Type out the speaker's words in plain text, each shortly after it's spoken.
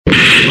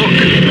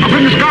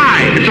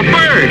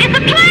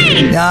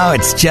No,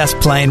 it's Just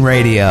Plain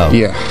Radio.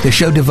 Yeah. The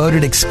show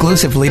devoted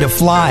exclusively to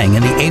flying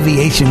and the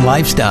aviation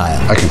lifestyle.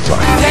 I can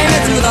fly. Take me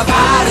to the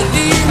pilot,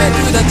 lead me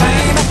to the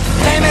train.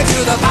 Take me to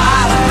the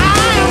pilot,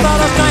 I'm not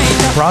a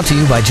stranger. Brought to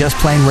you by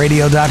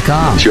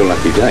JustPlaneRadio.com. It's your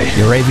lucky day.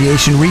 Your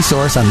aviation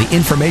resource on the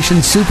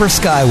information super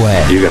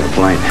skyway. You got a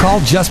plane. Call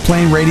Just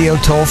Plain Radio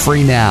toll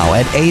free now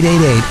at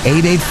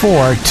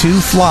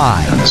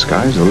 888-884-2FLY. And the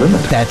sky's the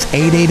limit. That's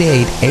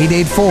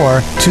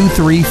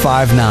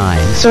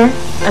 888-884-2359. Sir,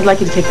 I'd like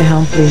you to take the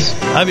helm, please.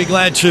 I'd be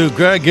glad to.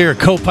 Greg, your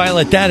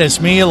co-pilot, that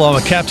is me, along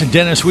with Captain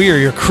Dennis. We are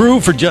your crew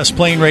for Just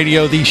Plain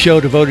Radio, the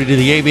show devoted to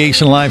the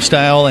aviation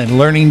lifestyle and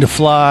learning to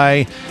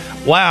fly.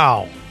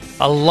 Wow,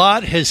 a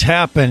lot has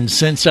happened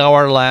since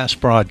our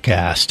last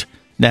broadcast.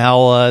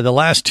 Now, the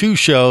last two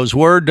shows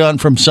were done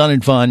from Sun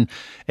and Fun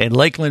in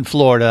Lakeland,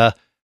 Florida.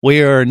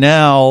 We are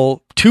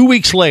now 2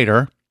 weeks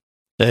later,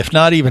 if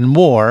not even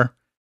more.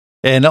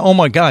 And, oh,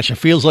 my gosh, it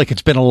feels like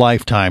it's been a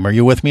lifetime. Are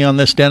you with me on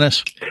this,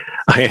 Dennis?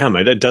 I am.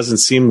 It doesn't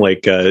seem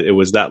like it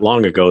was that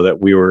long ago that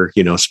we were,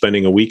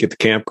 spending a week at the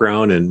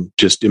campground and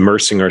just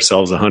immersing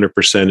ourselves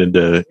 100%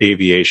 into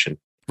aviation.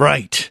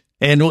 Right.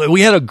 And we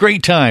had a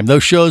great time.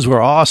 Those shows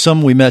were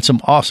awesome. We met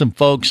some awesome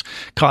folks,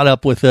 caught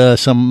up with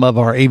some of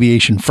our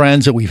aviation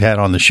friends that we've had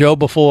on the show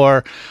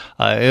before.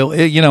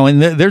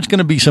 And there's going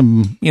to be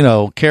some,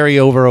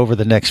 carryover over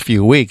the next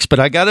few weeks. But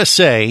I got to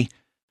say,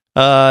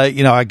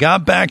 I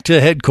got back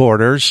to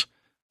headquarters,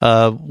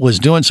 was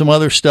doing some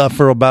other stuff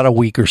for about a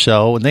week or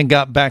so, and then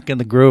got back in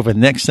the groove.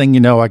 And next thing you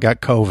know, I got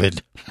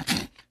COVID.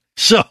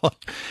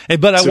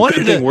 But I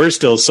wanted to. We're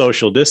still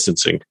social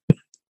distancing.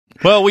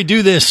 Well, we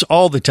do this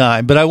all the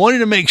time, but I wanted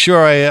to make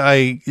sure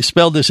I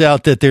spelled this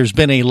out, that there's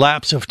been a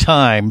lapse of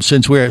time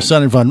since we're at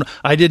Sun and Fun.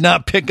 I did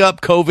not pick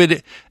up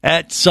COVID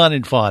at Sun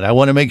and Fun. I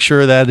want to make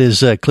sure that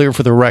is clear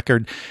for the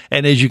record.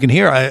 And as you can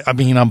hear,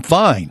 I'm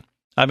fine.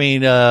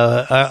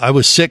 I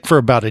was sick for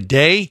about a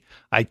day.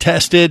 I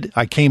tested.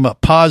 I came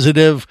up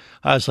positive.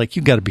 I was like,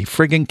 you got to be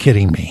friggin'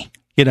 kidding me.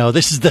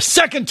 This is the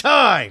second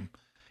time.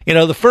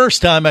 The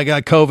first time I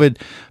got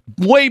COVID,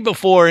 way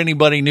before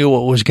anybody knew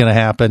what was going to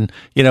happen.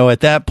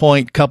 At that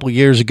point, a couple of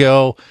years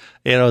ago,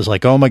 I was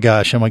like, oh my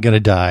gosh, am I going to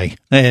die?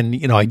 And,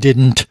 I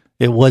didn't.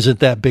 It wasn't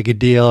that big a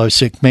deal. I was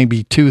sick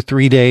maybe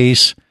 2-3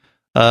 days.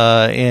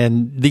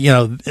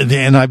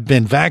 And I've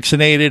been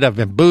vaccinated. I've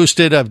been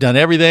boosted. I've done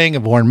everything.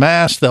 I've worn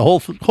masks, the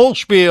whole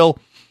spiel.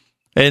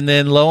 And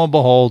then lo and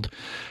behold,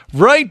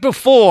 right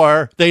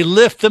before they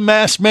lift the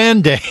mask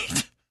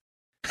mandate,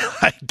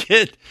 I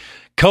get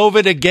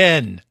COVID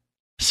again.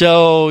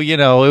 So,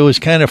 it was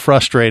kind of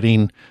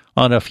frustrating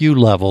on a few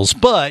levels,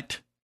 but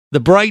the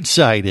bright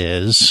side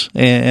is,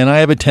 and I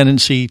have a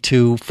tendency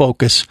to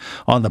focus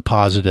on the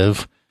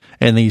positive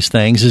in these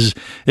things,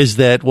 is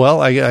that,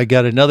 well, I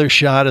got another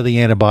shot of the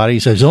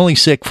antibodies. I was only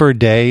sick for a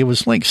day. It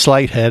was like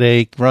slight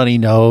headache, runny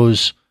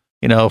nose,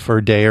 for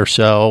a day or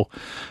so.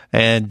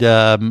 And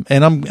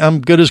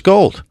I'm good as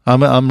gold.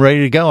 I'm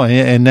ready to go.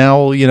 And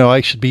now,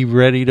 I should be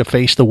ready to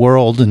face the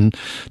world and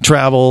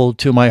travel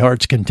to my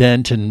heart's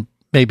content and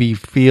maybe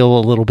feel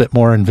a little bit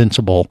more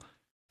invincible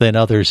than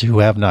others who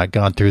have not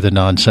gone through the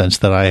nonsense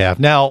that I have.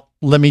 Now,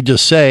 let me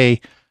just say,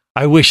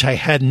 I wish I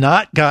had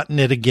not gotten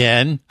it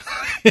again.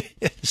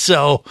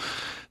 So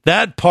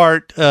that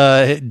part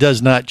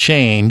does not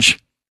change.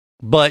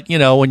 But,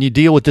 when you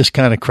deal with this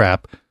kind of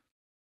crap,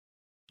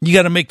 you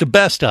got to make the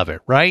best of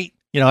it, right?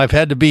 I've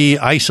had to be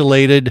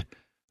isolated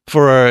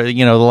for,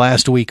 the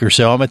last week or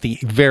so. I'm at the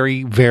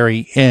very,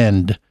 very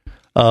end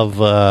of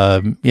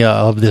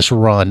this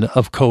run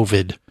of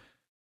COVID.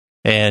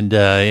 And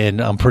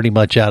I'm pretty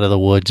much out of the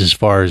woods as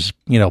far as,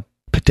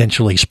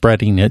 potentially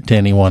spreading it to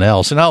anyone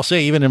else. And I'll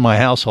say even in my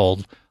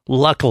household,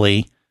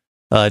 luckily,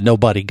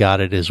 nobody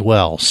got it as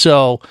well.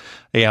 So,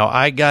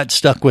 I got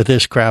stuck with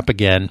this crap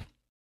again.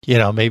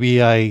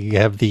 Maybe I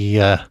have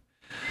the,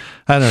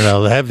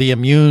 have the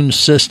immune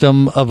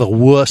system of a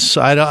wuss.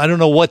 I don't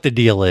know what the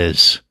deal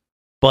is,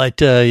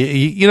 but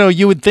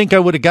you would think I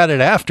would have got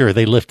it after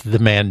they lifted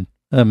the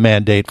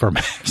mandate for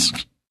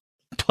masks,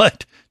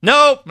 but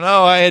no,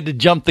 I had to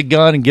jump the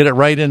gun and get it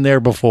right in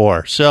there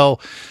before. So,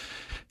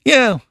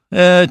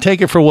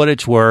 take it for what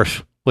it's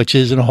worth, which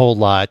isn't a whole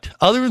lot.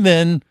 Other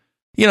than,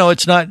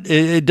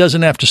 it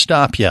doesn't have to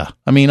stop you.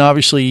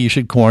 Obviously you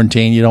should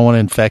quarantine. You don't want to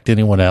infect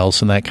anyone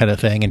else and that kind of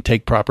thing, and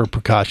take proper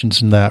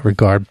precautions in that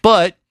regard.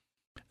 But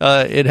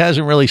it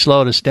hasn't really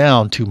slowed us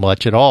down too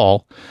much at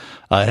all.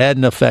 It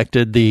hadn't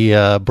affected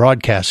the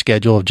broadcast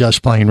schedule of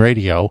Just Plain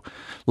Radio,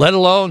 let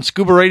alone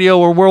Scuba Radio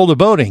or World of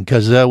Boating,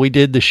 because we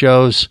did the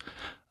shows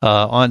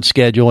on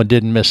schedule and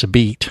didn't miss a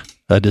beat,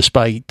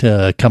 despite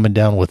coming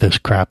down with this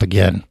crap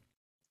again.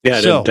 Yeah,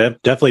 so,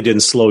 it definitely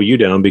didn't slow you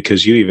down,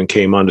 because you even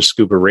came onto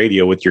Scuba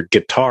Radio with your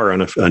guitar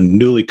on a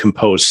newly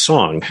composed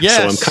song. Yes.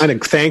 So I'm kind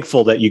of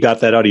thankful that you got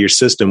that out of your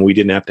system. We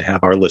didn't have to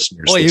have our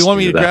listeners. Well, you want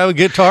me to grab a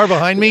guitar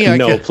behind me?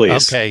 No,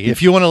 please. Okay,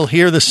 if you want to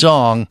hear the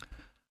song,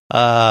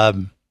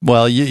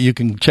 Well, you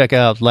can check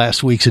out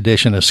last week's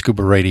edition of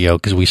Scuba Radio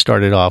because we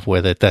started off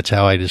with it. That's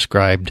how I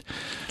described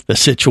the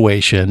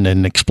situation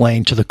and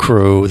explained to the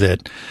crew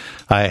that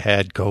I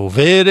had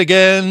COVID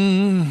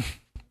again.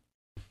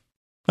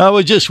 I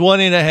was just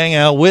wanting to hang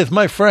out with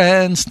my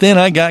friends. Then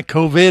I got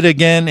COVID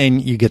again,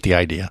 and you get the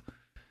idea.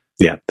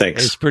 Yeah,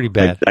 thanks. It's pretty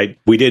bad.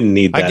 We didn't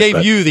need that. I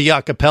gave you the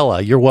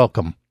acapella. You're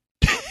welcome.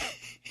 I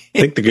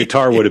think the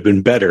guitar would have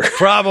been better.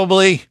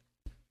 Probably.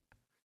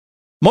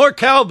 More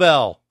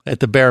cowbell at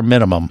the bare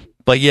minimum.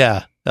 But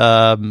yeah,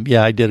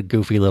 I did a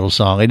goofy little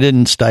song. I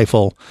didn't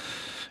stifle,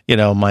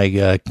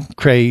 my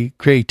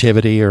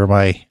creativity or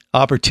my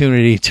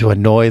opportunity to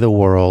annoy the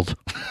world.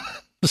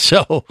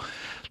 So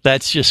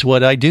that's just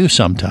what I do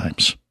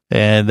sometimes.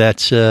 And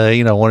that's,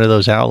 one of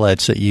those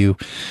outlets that you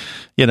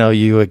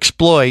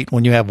exploit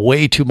when you have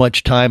way too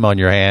much time on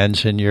your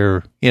hands and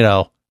you're,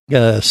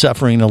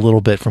 suffering a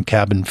little bit from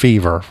cabin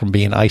fever from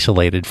being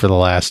isolated for the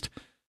last,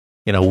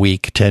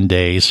 week, 10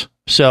 days.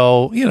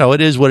 So, it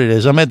is what it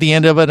is. I'm at the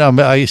end of it.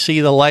 I see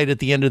the light at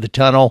the end of the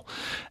tunnel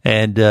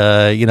and,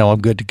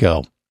 I'm good to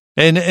go.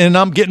 And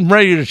I'm getting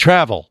ready to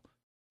travel,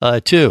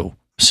 too.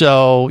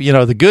 So,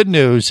 the good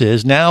news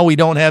is now we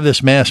don't have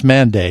this mask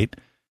mandate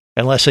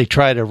unless they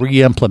try to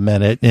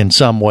re-implement it in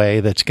some way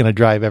that's going to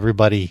drive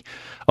everybody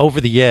over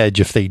the edge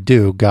if they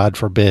do, God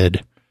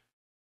forbid.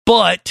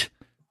 But,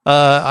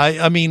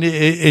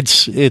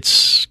 it's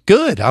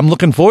good. I'm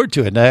looking forward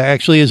to it. And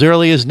actually, as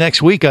early as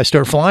next week, I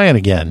start flying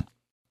again.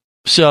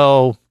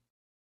 So,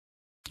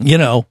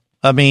 I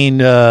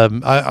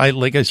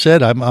like I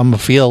said, I'm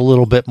feel a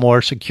little bit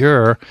more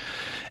secure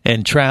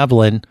and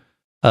traveling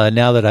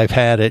now that I've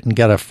had it and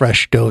got a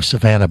fresh dose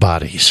of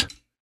antibodies,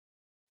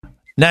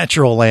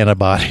 natural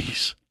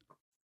antibodies.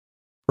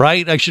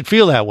 Right? I should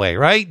feel that way,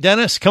 right,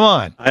 Dennis? Come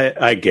on.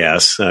 I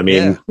guess.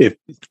 If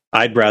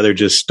I'd rather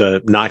just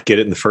not get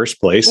it in the first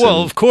place.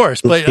 Well, of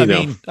course, but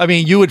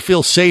you would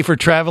feel safer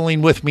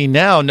traveling with me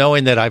now,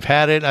 knowing that I've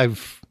had it.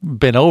 I've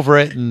been over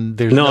it, and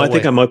there's no I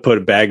think I might put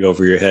a bag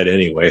over your head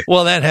anyway.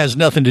 Well, that has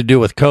nothing to do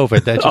with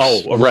COVID. That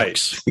just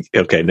right.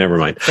 Okay, never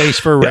mind. Face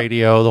for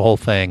radio, the whole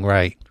thing,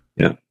 right?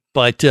 Yeah.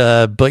 But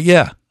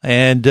yeah,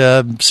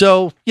 and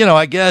so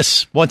I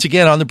guess once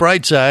again on the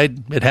bright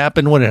side, it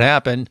happened when it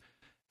happened,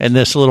 and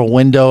this little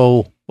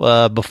window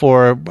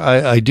before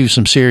I do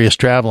some serious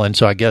traveling.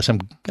 So I guess I'm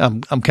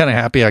kind of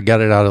happy I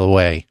got it out of the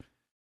way,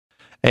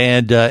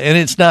 and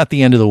it's not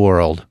the end of the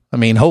world. I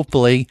mean,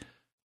 hopefully.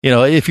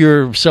 If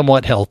you're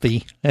somewhat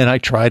healthy, and I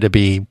try to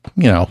be,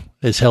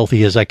 as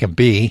healthy as I can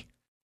be,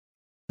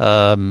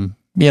 it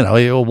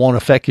won't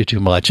affect you too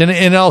much.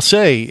 And I'll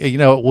say,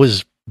 it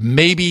was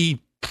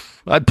maybe,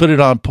 I'd put it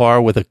on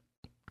par with a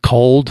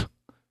cold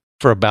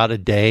for about a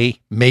day,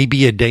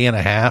 maybe a day and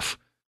a half,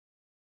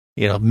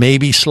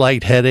 maybe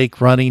slight headache,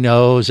 runny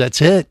nose.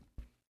 That's it.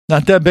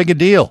 Not that big a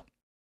deal.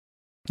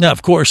 Now,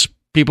 of course,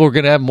 people are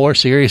going to have more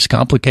serious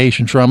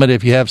complications from it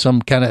if you have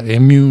some kind of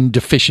immune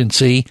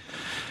deficiency.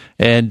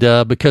 And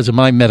because of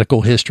my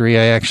medical history,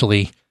 I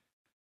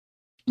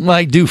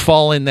do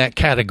fall in that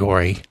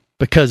category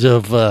because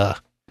of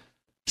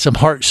some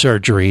heart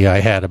surgery I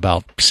had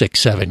about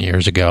 6-7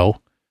 years ago.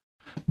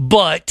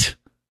 But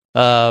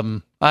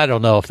I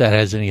don't know if that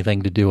has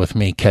anything to do with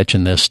me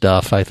catching this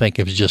stuff. I think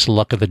it was just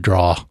luck of the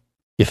draw.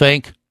 You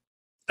think?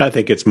 I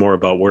think it's more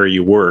about where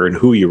you were and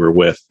who you were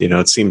with.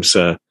 It seems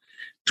kind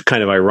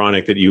of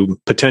ironic that you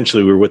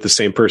potentially were with the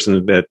same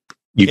person that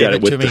you got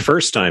it with the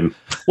first time.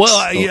 Well,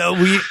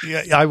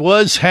 I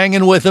was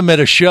hanging with him at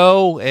a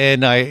show,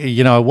 and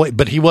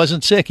but he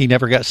wasn't sick. He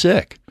never got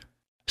sick.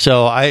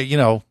 So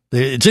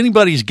it's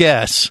anybody's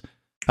guess.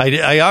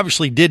 I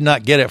obviously did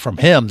not get it from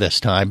him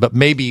this time, but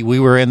maybe we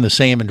were in the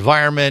same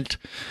environment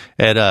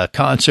at a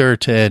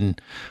concert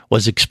and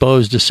was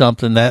exposed to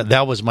something.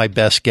 That was my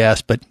best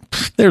guess, but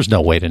there's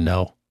no way to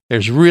know.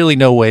 There's really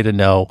no way to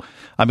know.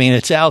 I mean,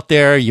 it's out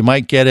there. You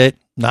might get it.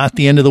 Not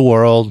the end of the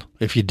world.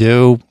 If you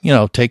do,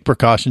 take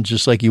precautions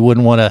just like you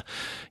wouldn't want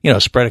to,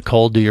 spread a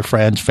cold to your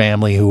friends,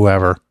 family,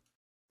 whoever.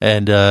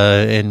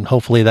 And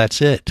hopefully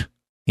that's it,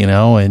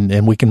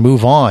 and we can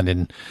move on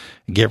and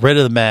get rid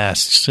of the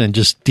masks and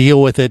just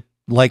deal with it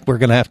like we're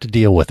going to have to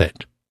deal with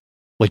it,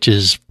 which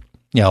is,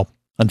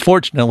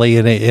 unfortunately,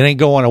 it ain't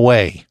going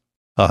away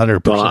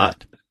 100%. Well,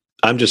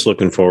 I'm just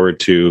looking forward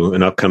to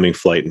an upcoming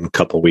flight in a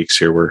couple of weeks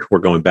here. We're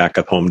going back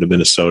up home to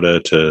Minnesota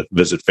to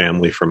visit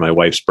family for my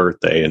wife's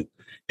birthday, and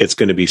it's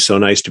going to be so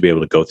nice to be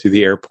able to go through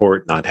the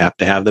airport, not have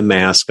to have the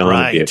mask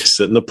on, be able to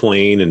sit in the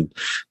plane and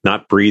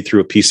not breathe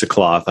through a piece of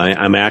cloth.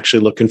 I'm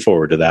actually looking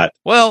forward to that.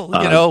 Well,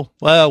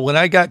 when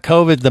I got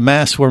COVID, the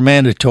masks were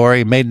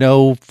mandatory. It made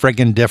no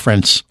friggin'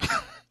 difference.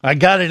 I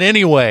got it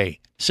anyway.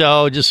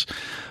 So just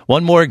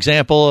one more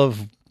example of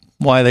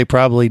why they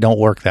probably don't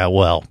work that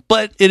well.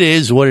 But it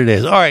is what it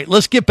is. All right,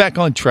 let's get back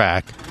on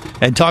track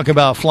and talk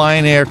about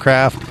flying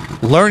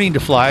aircraft, learning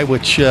to fly,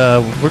 which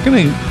we're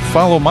going to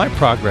follow my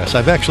progress.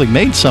 I've actually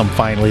made some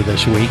finally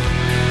this week.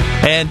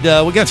 And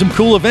we got some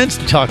cool events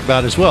to talk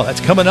about as well.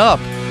 That's coming up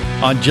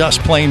on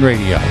Just Plain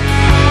Radio.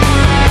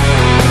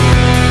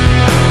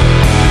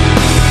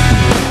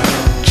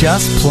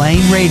 Just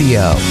Plain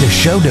Radio, the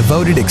show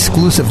devoted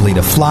exclusively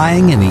to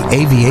flying and the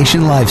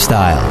aviation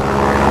lifestyle.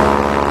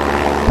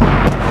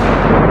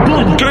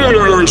 Who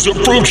dares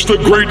approach the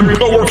great and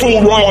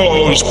powerful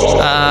Roz?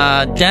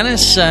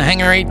 Dennis,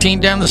 Hangar 18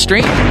 down the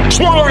street.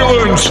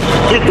 Silence!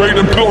 The great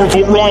and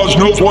powerful Roz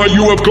knows why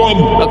you have come.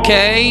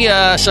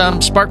 Okay,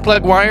 some spark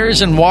plug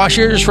wires and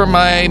washers for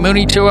my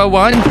Mooney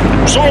 201.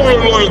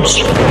 Silence!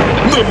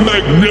 The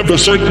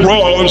magnificent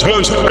Roz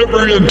has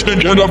every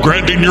intention of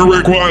granting your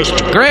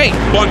request. Great.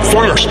 But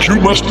first,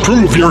 you must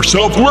prove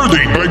yourself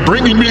worthy by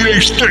bringing me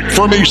a stick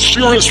from a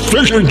Cirrus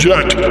Vision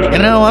Jet. You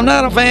know, I'm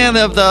not a fan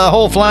of the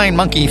whole flying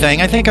monkey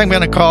thing. I think I'm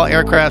going to call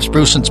Aircraft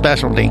Spruce and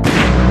Specialty.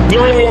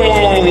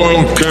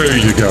 Oh,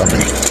 okay, you got me.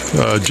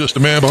 Just a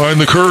man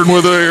behind the curtain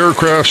with an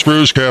Aircraft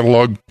Spruce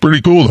catalog.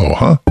 Pretty cool, though,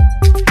 huh?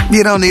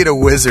 You don't need a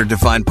wizard to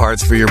find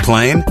parts for your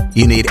plane.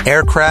 You need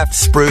Aircraft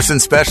Spruce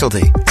and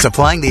Specialty,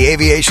 supplying the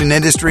aviation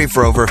industry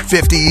for over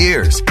 50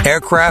 years.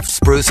 Aircraft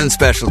Spruce and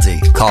Specialty.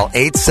 Call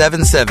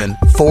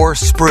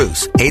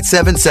 877-4SPRUCE,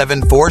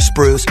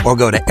 877-4SPRUCE, or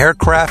go to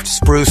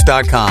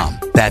aircraftspruce.com.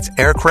 That's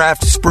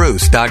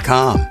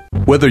aircraftspruce.com.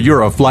 Whether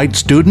you're a flight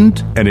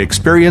student, an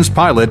experienced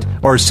pilot,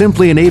 or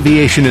simply an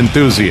aviation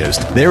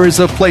enthusiast, there is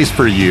a place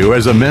for you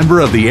as a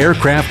member of the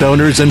Aircraft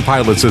Owners and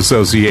Pilots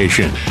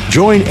Association.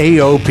 Join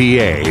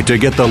AOPA to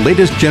get the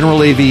latest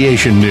general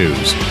aviation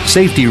news,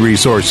 safety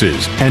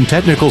resources, and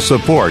technical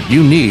support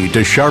you need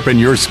to sharpen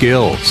your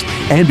skills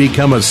and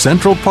become a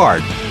central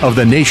part of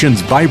the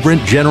nation's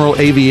vibrant general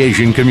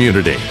aviation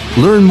community.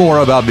 Learn more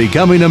about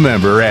becoming a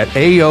member at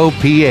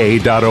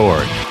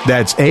AOPA.org.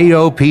 That's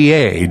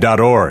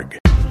AOPA.org.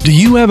 Do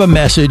you have a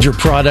message or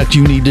product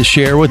you need to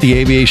share with the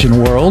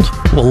aviation world?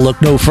 Well, look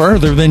no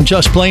further than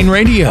Just Plain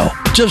Radio.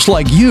 Just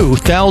like you,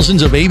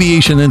 thousands of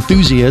aviation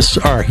enthusiasts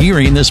are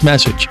hearing this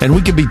message, and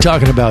we could be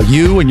talking about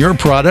you and your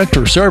product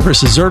or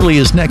service as early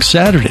as next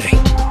Saturday.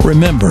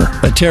 Remember,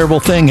 a terrible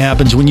thing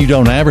happens when you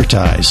don't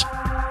advertise.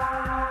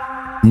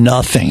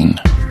 Nothing.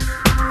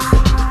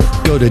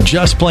 Go to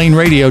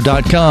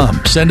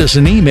justplainradio.com, send us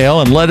an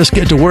email, and let us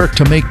get to work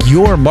to make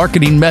your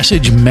marketing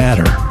message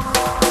matter.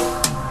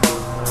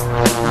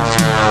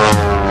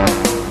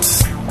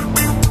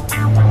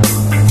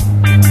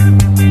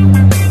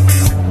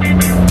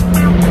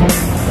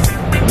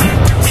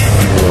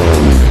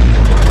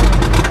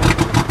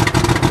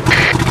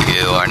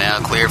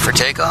 For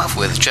takeoff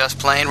with Just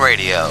Plain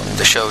Radio,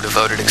 the show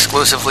devoted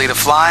exclusively to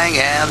flying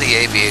and the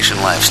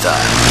aviation lifestyle.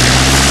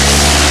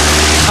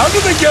 How do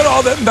they get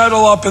all that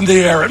metal up in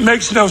the air? It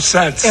makes no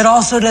sense. It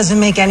also doesn't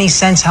make any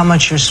sense how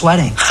much you're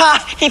sweating.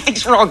 Ha! He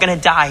thinks we're all gonna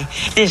die.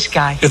 This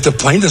guy. If the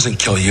plane doesn't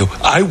kill you,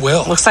 I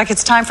will. Looks like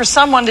it's time for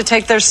someone to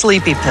take their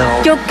sleepy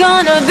pill. You're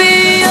gonna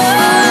be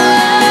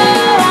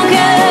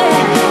okay.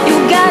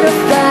 You gotta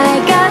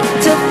fly, got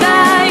to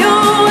fly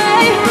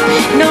away.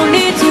 No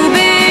need to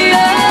be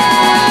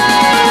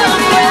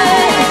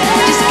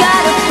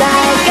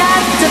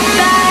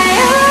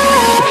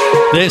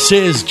This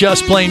is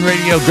Just Plain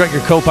Radio. Greg,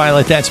 your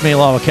co-pilot. That's me,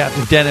 along with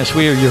Captain Dennis.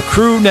 We are your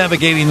crew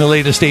navigating the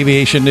latest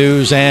aviation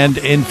news and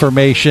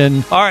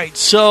information. All right,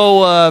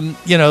 so,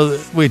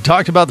 we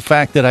talked about the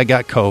fact that I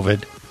got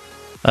COVID.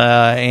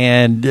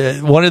 And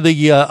one of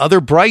the other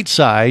bright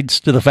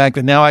sides to the fact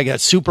that now I got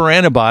super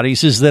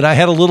antibodies is that I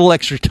had a little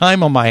extra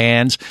time on my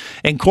hands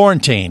in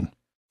quarantine.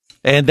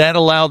 And that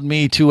allowed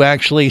me to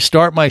actually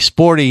start my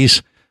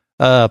Sporties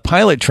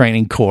pilot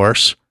training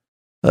course.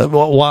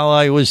 While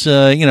I was,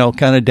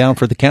 kind of down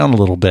for the count a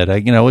little bit,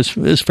 it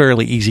was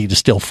fairly easy to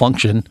still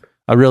function.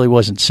 I really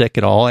wasn't sick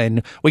at all.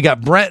 And we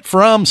got Brett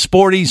from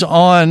Sporties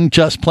on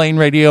Just Plain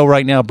Radio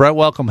right now. Brett,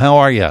 welcome. How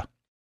are you?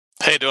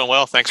 Hey, doing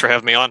well. Thanks for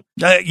having me on.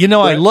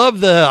 I love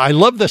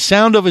the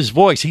sound of his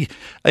voice.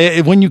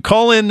 When you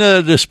call in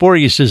the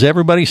Sporties, does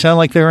everybody sound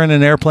like they're in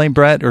an airplane,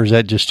 Brett, or is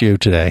that just you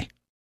today?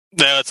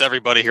 No, it's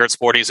everybody here at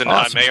Sporties, and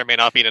awesome. I may or may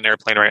not be in an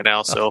airplane right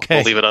now, so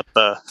We'll leave it up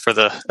for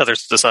the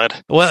others to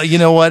decide. Well, you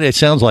know what? It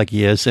sounds like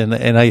he is, and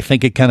I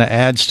think it kind of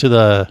adds to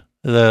the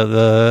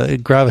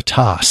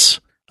gravitas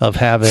of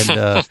having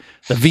the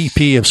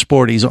VP of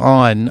Sporties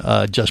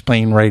on Just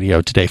Plain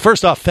Radio today.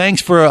 First off,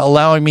 thanks for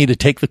allowing me to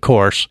take the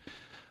course.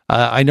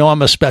 I know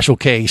I'm a special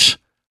case,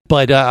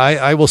 but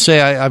I will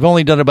say I've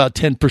only done about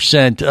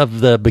 10%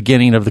 of the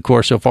beginning of the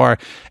course so far,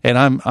 and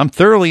I'm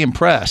thoroughly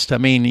impressed. I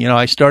mean,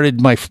 I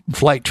started my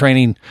flight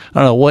training,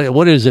 I don't know,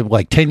 what is it,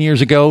 like 10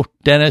 years ago,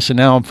 Dennis, and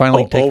now I'm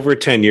finally over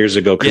 10 years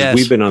ago, because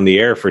we've been on the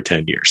air for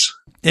 10 years.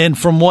 And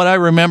from what I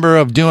remember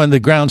of doing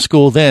the ground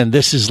school then,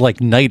 this is like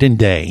night and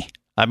day.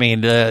 I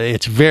mean,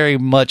 it's very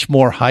much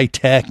more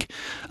high-tech,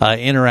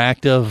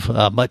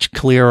 interactive, much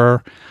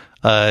clearer.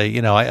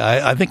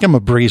 I think I'm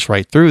a breeze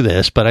right through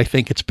this, but I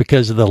think it's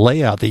because of the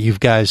layout that you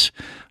guys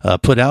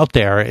put out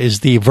there. Is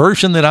the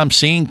version that I'm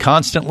seeing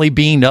constantly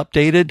being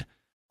updated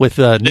with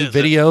new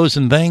videos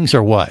and things,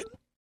 or what?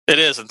 It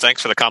is, and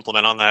thanks for the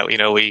compliment on that.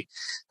 We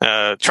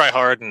try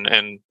hard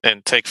and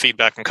take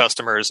feedback from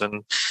customers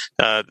and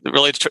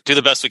really do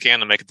the best we can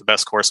to make it the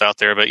best course out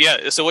there. But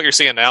yeah, so what you're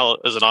seeing now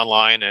is an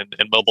online and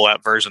mobile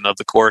app version of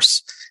the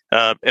course.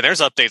 And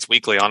there's updates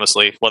weekly,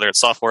 honestly, whether it's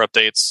software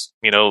updates,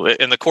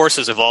 and the course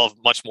has evolved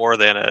much more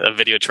than a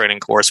video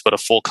training course, but a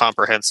full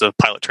comprehensive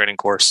pilot training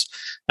course,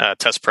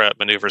 test prep,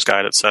 maneuvers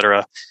guide,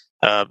 etc.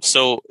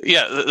 So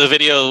yeah, the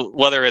video,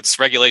 whether it's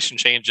regulation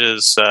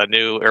changes,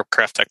 new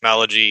aircraft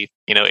technology,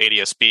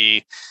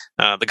 ADS-B,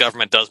 the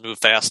government does move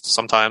fast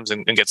sometimes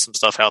and get some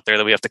stuff out there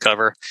that we have to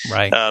cover.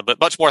 Right. But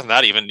much more than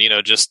that, even,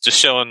 just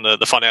showing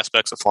the fun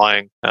aspects of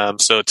flying.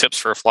 So tips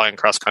for flying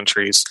cross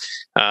countries,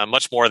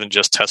 much more than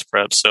just test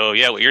prep. So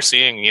yeah, what you're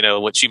seeing,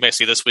 what you may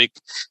see this week,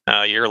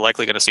 you're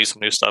likely going to see some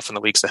new stuff in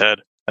the weeks ahead.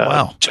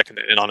 Wow. Checking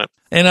in on it.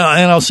 And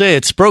I'll say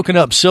it's broken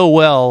up so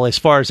well as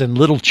far as in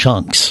little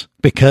chunks,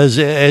 because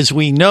as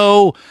we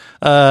know,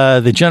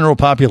 the general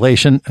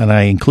population, and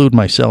I include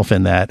myself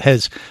in that,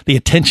 has the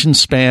attention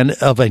span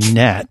of a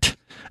gnat.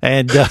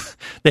 And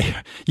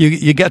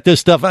you get this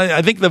stuff.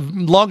 I think the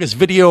longest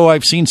video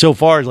I've seen so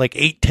far is like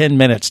 8-10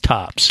 minutes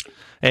tops.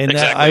 And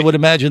exactly. I would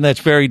imagine that's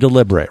very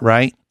deliberate,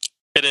 right?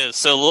 It is.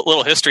 So a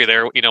little history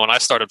there. When I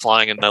started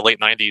flying in the late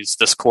 90s,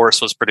 this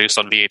course was produced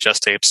on VHS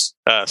tapes.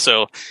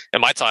 So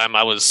in my time,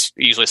 I was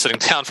usually sitting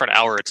down for an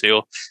hour or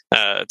two.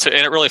 And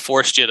it really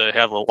forced you to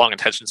have a long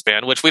attention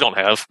span, which we don't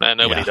have, and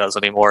nobody does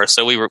anymore.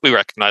 So we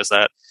recognize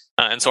that.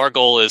 And so our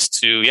goal is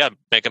to,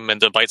 make them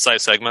into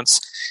bite-sized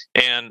segments.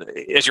 And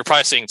as you're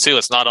probably seeing too,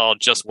 it's not all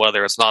just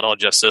weather, it's not all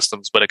just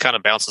systems, but it kind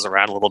of bounces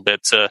around a little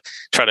bit to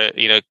try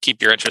to,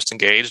 keep your interest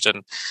engaged.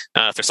 And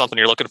if there's something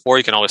you're looking for,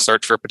 you can always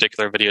search for a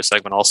particular video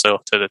segment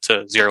also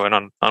to zero in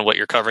on what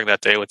you're covering that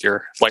day with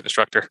your flight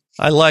instructor.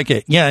 I like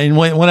it. Yeah. And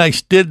when I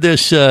did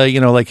this,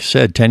 like I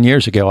said, 10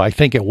 years ago, I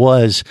think it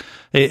was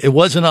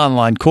an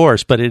online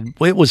course, but it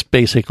was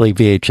basically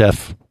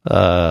VHF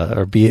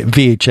or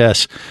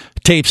VHS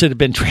tapes that have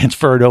been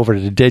transferred over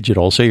to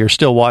digital. So you're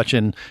still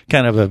watching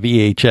kind of a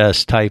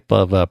VHS type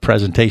of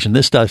presentation.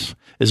 This stuff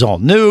is all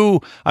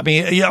new. I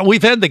mean,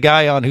 we've had the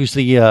guy on who's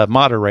the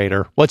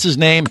moderator. What's his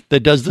name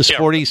that does the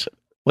sporties?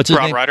 What's his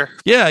name? Rob Ryder.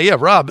 Yeah,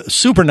 Rob.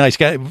 Super nice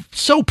guy.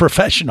 So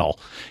professional.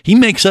 He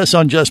makes us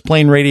on Just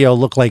Plain Radio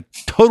look like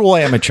total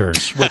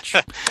amateurs, which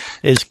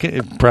is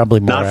probably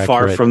more not accurate.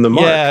 Far from the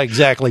mark. Yeah,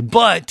 exactly.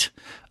 But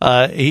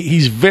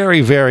he's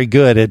very, very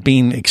good at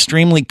being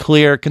extremely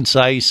clear,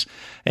 concise,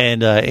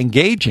 and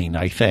engaging,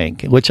 I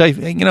think, which it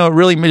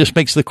really just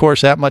makes the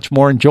course that much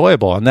more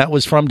enjoyable. And that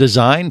was from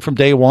design from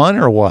day one,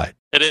 or what?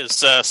 It is.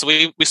 So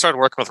we started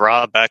working with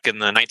Rob back in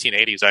the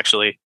 1980s,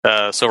 actually.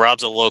 So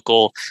Rob's a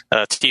local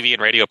TV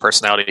and radio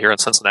personality here in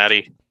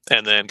Cincinnati,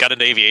 and then got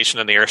into aviation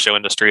and the air show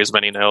industry, as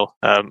many know.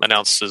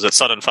 Announces at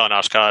Sun and Fun,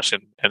 Oshkosh,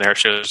 and air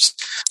shows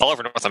all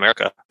over North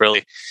America,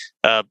 really.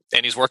 And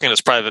he's working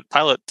as private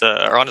pilot,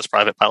 or on his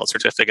private pilot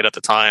certificate at the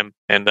time.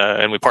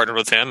 And we partnered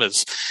with him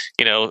as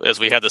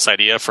we had this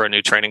idea for a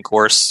new training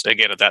course,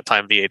 again, at that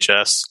time,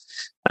 VHS.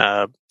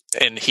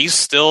 And he's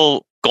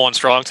still going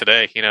strong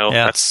today.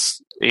 That's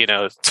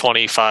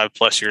 25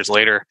 plus years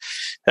later,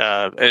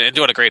 and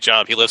doing a great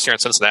job. He lives here in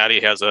Cincinnati.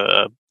 He has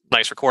a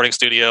nice recording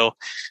studio.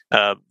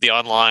 The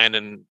online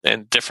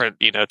and different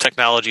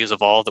technology has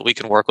evolved that we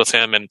can work with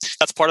him, and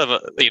that's part of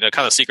kind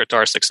of the secret to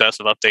our success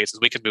of updates is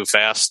we can move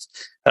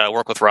fast,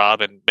 work with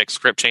Rob and make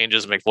script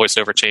changes, make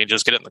voiceover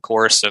changes, get it in the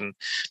course, and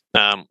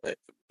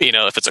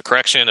if it's a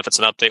correction, if it's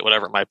an update,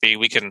 whatever it might be,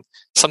 we can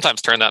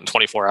sometimes turn that in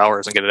 24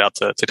 hours and get it out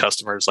to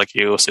customers like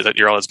you, so that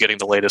you're always getting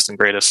the latest and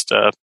greatest,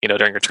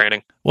 during your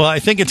training. Well, I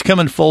think it's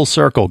coming full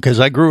circle because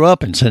I grew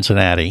up in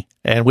Cincinnati,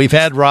 and we've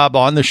had Rob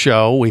on the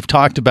show. We've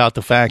talked about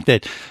the fact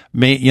that,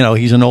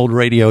 he's an old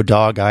radio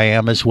dog. I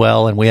am as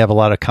well, and we have a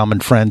lot of common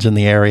friends in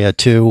the area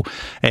too.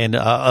 And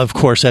of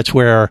course, that's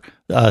where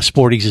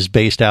Sporties is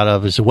based out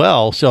of as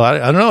well. So I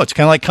don't know. It's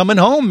kind of like coming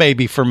home,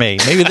 maybe for me.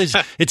 Maybe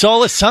it's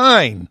all a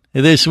sign.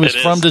 This was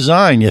from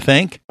design. You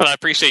think? Well, I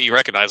appreciate you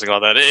recognizing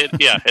all that.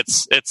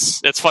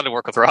 It's fun to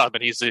work with Rob,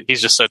 and he's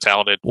just so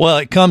talented. Well,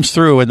 it comes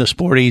through in the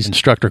Sporties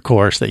instructor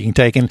course that you can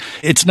take, and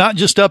it's not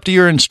just up to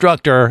your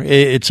instructor.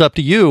 It's up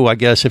to you, I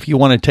guess, if you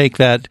want to take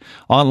that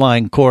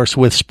online course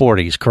with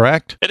Sporties.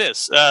 Correct? It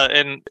is,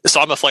 and so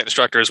I'm a flight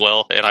instructor as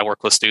well, and I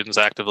work with students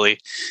actively.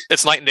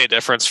 It's night and day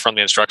difference from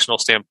the instructional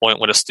standpoint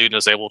when a student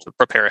is able to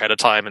prepare ahead of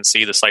time and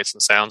see the sights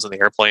and sounds in the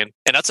airplane.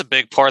 And that's a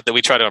big part that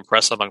we try to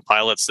impress among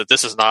pilots, that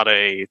this is not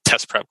a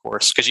test prep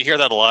course, because you hear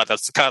that a lot.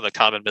 That's kind of the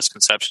common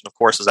misconception of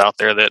courses out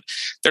there, that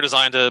they're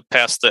designed to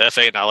pass the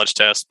FAA knowledge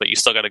test, but you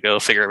still got to go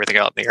figure everything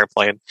out in the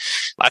airplane.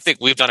 I think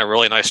we've done a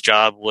really nice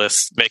job with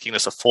making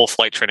this a full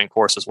flight training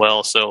course as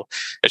well. So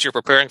as you're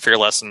preparing for your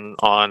lesson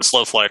on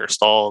slow flight or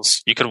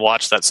stalls, you can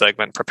watch that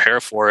segment, prepare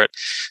for it,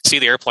 see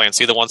the airplane,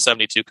 see the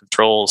 172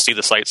 controls, see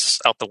the sights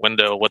out the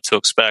window, what to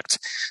expect,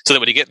 so that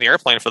when you get in the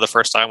airplane for the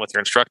first time with your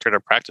instructor to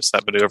practice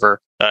that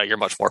maneuver, you're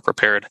much more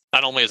prepared.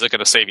 Not only is it going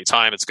to save you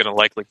time, it's going to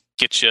likely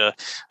get you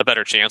a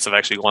better chance of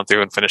actually going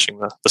through and finishing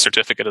the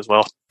certificate as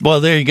well.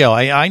 Well, there you go.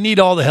 I need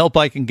all the help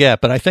I can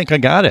get, but I think I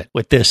got it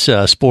with this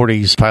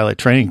Sporty's pilot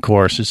training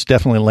course. It's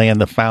definitely laying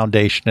the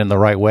foundation in the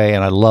right way,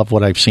 and I love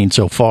what I've seen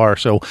so far.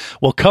 So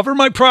we'll cover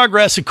my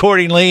progress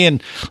accordingly.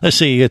 And let's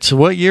see, it's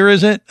what year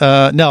is it?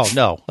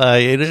 No.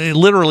 It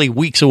literally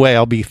weeks away.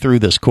 I'll be through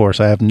this course.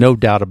 I have no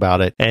doubt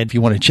about it. And if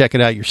you want to check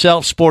it out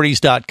yourself,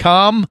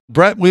 sporties.com.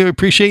 Brett, we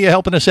appreciate you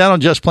helping us out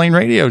on Just Plain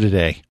Radio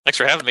today. Thanks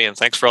for having me, and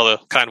thanks for all the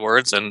kind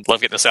words, and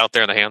love getting this out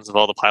there in the hands of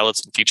all the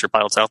pilots and future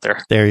pilots out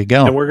there. There you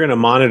go. And we're going to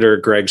monitor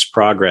Greg's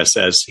progress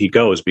as he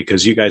goes,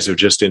 because you guys have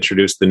just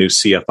introduced the new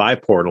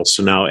CFI portal.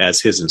 So now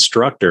as his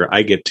instructor,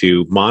 I get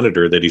to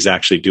monitor that he's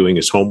actually doing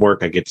his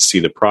homework. I get to see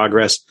the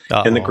progress.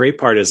 Uh-oh. And the great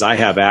part is I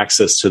have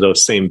access to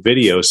those same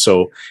videos.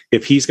 So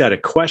if he's got a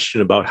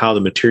question about how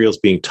the material is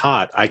being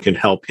taught, I can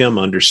help him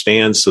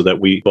understand so that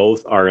we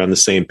both are on the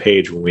same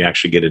page when we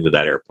actually get into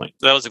that airplane.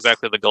 That was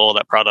exactly the goal of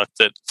that product,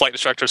 that flight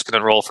instructors can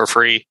enroll for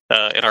free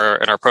in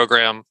our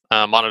program,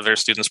 monitor their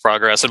students'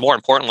 progress, and more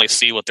importantly,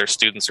 see what their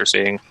students are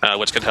seeing,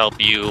 which can help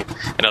you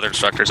and other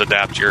instructors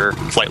adapt your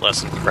flight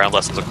lessons, ground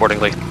lessons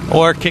accordingly.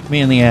 Or kick me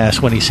in the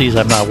ass when he sees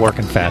I'm not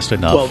working fast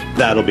enough. Well,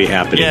 that'll be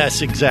happening.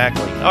 Yes,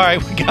 exactly. All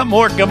right, we got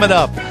more coming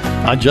up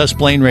on Just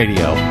Plain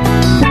Radio.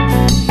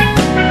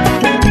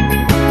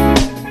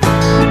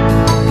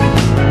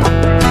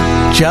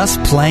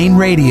 Just Plain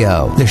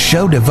Radio, the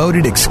show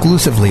devoted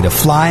exclusively to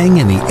flying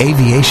and the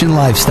aviation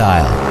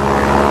lifestyle.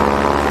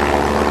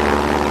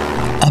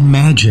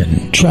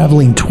 Imagine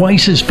traveling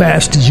twice as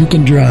fast as you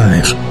can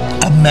drive.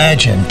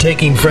 Imagine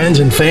taking friends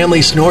and family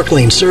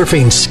snorkeling,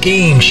 surfing,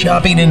 skiing,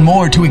 shopping, and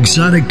more to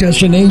exotic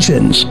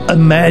destinations.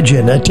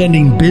 Imagine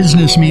attending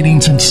business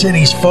meetings in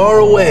cities far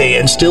away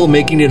and still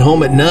making it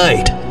home at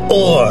night.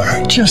 Or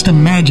just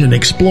imagine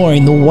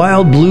exploring the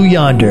wild blue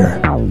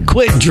yonder.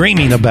 Quit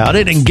dreaming about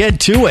it and get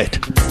to it.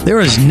 There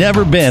has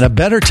never been a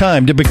better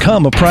time to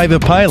become a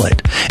private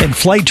pilot, and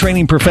Flight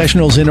Training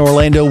Professionals in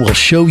Orlando will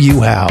show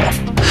you how.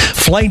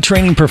 Flight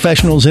Training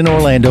Professionals in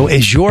Orlando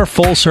is your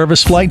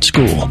full-service flight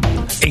school.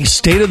 A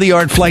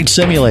state-of-the-art flight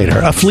simulator,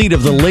 a fleet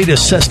of the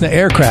latest Cessna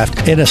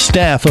aircraft, and a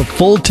staff of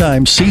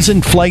full-time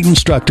seasoned flight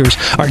instructors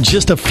are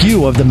just a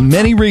few of the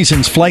many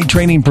reasons Flight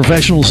Training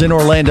Professionals in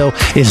Orlando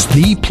is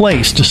the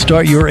place to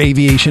start your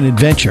aviation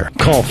adventure.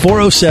 Call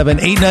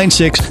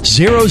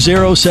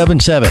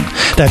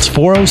 407-896-0077. That's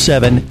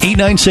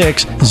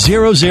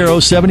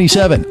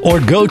 407-896-0077.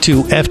 Or go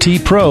to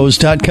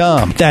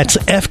ftpros.com. That's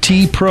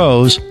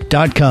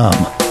ftpros.com.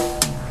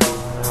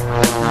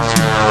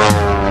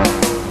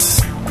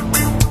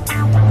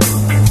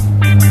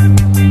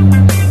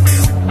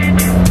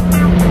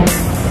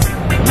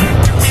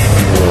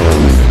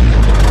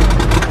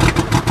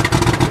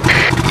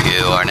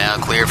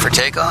 For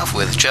takeoff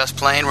with Just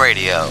Plain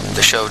Radio,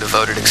 the show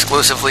devoted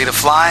exclusively to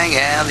flying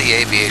and the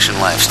aviation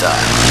lifestyle.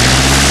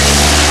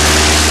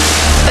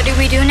 What do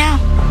we do now?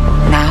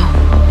 Now,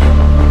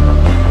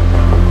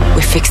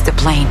 we fix the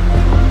plane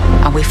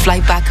and we fly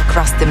back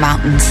across the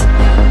mountains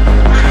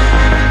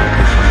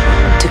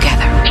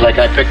together. It's like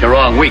I picked the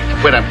wrong week to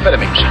quit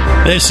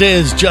amphetamines. This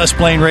is Just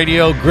Plain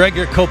Radio. Greg,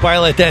 your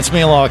co-pilot. That's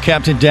me along,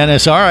 Captain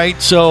Dennis. All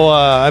right, so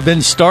I've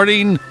been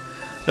starting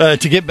to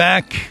get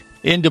back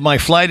into my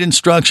flight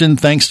instruction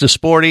thanks to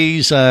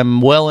Sporties.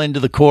 I'm well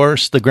into the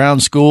course, the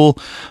ground school.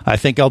 I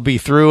think I'll be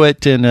through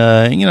it in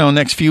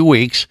next few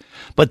weeks.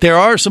 But there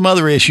are some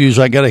other issues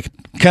I got to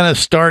kind of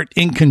start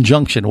in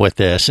conjunction with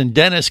this. And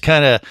Dennis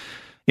kind of,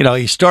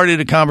 he started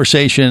a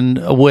conversation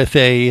with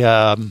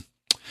a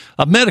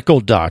medical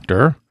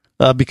doctor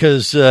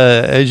because,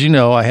 as you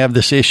know, I have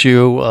this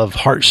issue of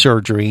heart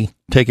surgery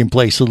taking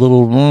place a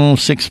little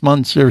 6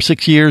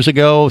 years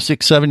ago,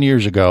 7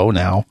 years ago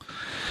now.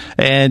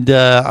 And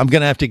I'm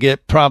going to have to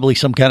get probably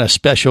some kind of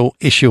special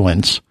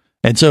issuance.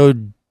 And so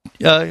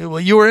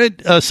you were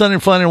at Sun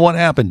and Fun, and what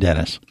happened,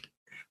 Dennis?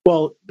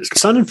 Well,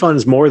 Sun and Fun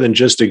is more than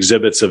just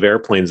exhibits of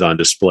airplanes on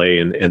display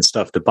and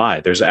stuff to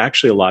buy. There's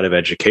actually a lot of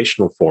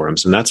educational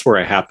forums, and that's where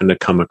I happened to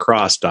come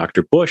across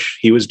Dr. Bush.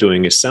 He was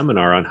doing a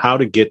seminar on how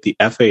to get the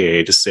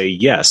FAA to say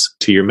yes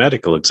to your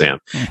medical exam.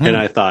 Mm-hmm. And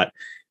I thought,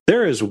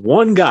 there is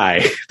one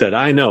guy that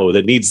I know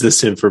that needs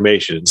this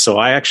information. So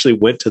I actually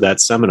went to that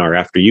seminar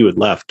after you had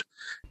left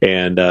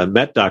and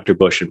met Dr.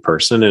 Bush in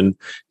person and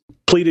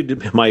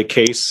pleaded my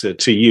case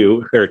to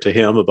you or to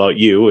him about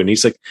you. And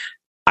he's like,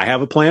 I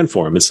have a plan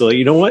for him. And so,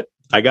 you know what?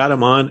 I got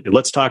him on.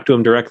 Let's talk to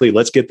him directly.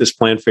 Let's get this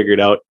plan figured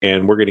out.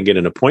 And we're going to get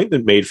an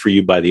appointment made for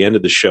you by the end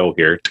of the show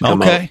here to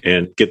come out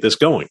and get this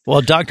going.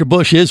 Well, Dr.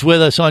 Bush is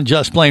with us on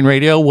Just Plain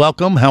Radio.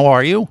 Welcome. How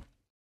are you?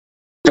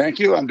 Thank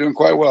you. I'm doing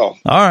quite well.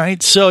 All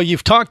right. So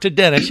you've talked to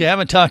Dennis. You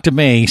haven't talked to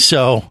me.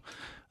 So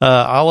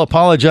I'll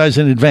apologize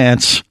in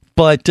advance.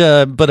 But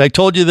I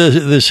told you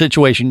the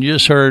situation. You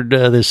just heard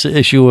this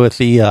issue with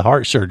the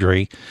heart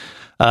surgery.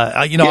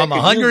 I'm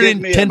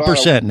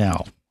 110%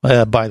 now,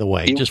 by the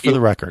way, just for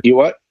the record. You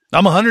what?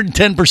 I'm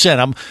 110%.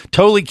 I'm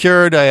totally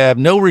cured. I have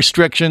no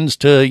restrictions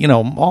to,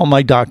 all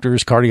my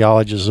doctors,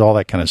 cardiologists, all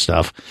that kind of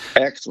stuff.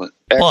 Excellent.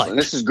 But,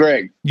 this is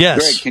Greg. Yes.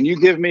 Greg, can you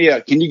give me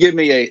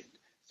a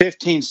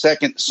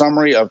 15-second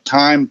summary of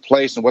time,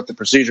 place, and what the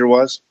procedure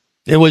was?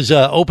 It was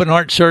open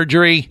heart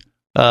surgery,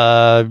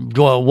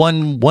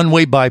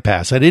 one-way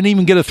bypass. I didn't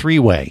even get a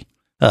three-way.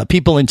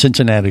 People in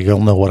Cincinnati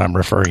will know what I'm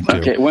referring to.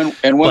 Okay, when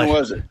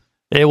was it?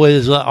 It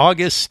was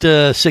August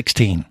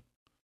 16.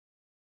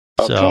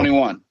 Of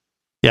 21.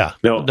 Yeah.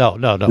 No.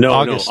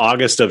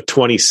 August of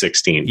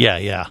 2016.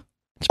 Yeah.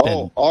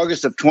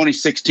 August of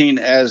 2016,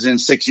 as in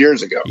 6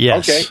 years ago.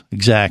 Yes, okay,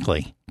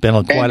 exactly. Been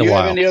quite a while. Do you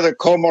have any other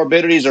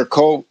comorbidities or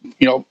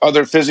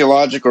other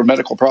physiologic or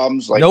medical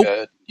problems like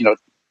nope.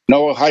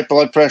 No high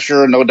blood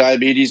pressure, no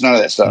diabetes, none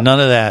of that stuff? None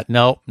of that.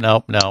 No.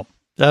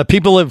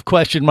 People have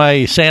questioned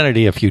my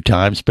sanity a few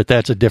times, but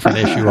that's a different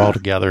issue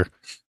altogether.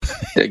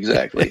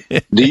 Exactly.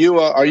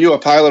 Are you a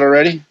pilot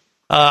already?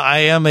 I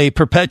am a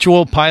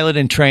perpetual pilot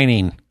in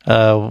training.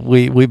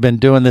 We've been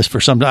doing this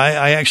for some time.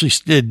 I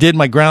actually did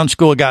my ground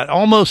school, got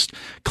almost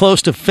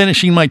close to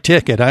finishing my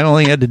ticket. I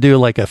only had to do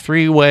like a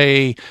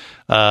 3-way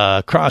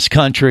cross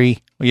country,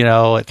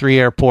 at 3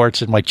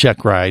 airports in my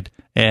check ride.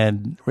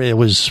 And it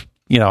was,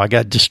 I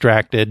got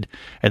distracted.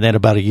 And then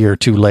about a year or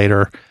two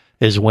later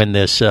is when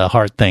this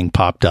heart thing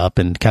popped up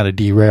and kind of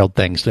derailed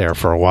things there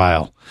for a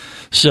while.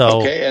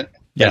 So, okay.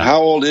 And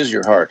how old is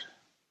your heart?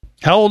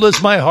 How old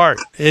is my heart?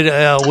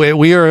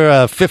 We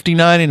are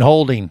 59 and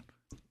holding.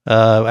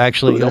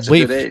 Actually, that's a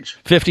good age.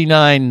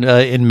 59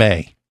 in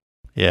May.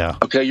 Yeah.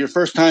 Okay, your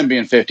first time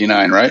being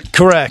 59, right?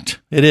 Correct.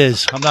 It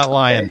is. I'm not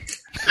lying.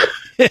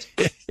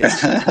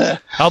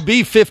 I'll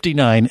be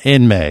 59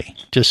 in May,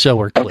 just so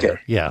we're clear.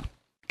 Okay. Yeah.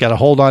 Got to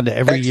hold on to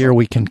every year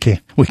we can.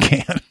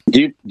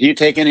 Do you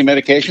take any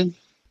medication?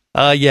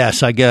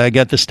 Yes, I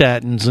got the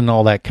statins and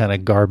all that kind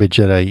of garbage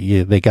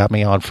that they got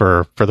me on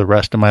for the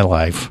rest of my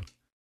life.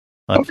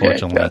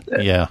 Unfortunately,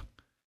 okay, yeah.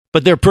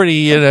 But they're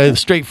pretty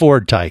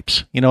straightforward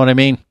types. You know what I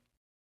mean?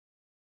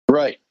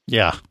 Right.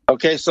 Yeah.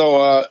 Okay,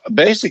 so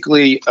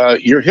basically,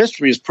 your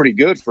history is pretty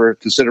good for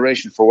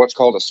consideration for what's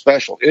called a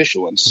special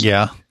issuance.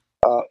 Yeah.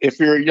 If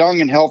you're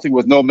young and healthy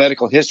with no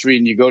medical history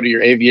and you go to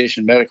your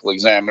aviation medical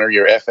examiner,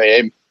 your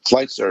FAA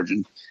flight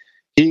surgeon,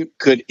 he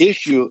could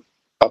issue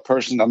a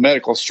person a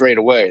medical straight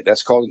away.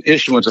 That's called an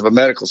issuance of a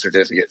medical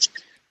certificate.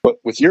 But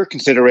with your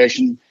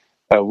consideration,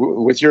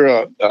 with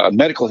your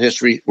medical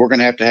history, we're going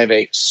to have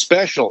a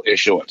special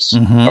issuance,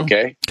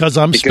 okay? Because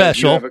I'm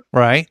special,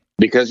 right?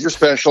 Because you're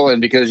special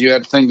and because you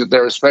have a thing that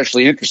they're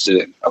especially interested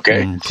in,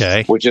 okay?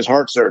 Okay. Which is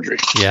heart surgery.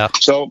 Yeah.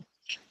 So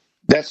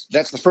that's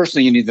the first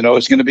thing you need to know.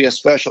 It's going to be a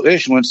special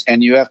issuance,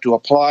 and you have to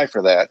apply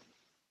for that,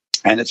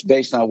 and it's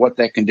based on what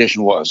that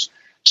condition was.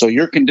 So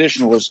your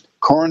condition was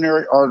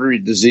coronary artery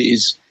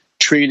disease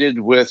treated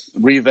with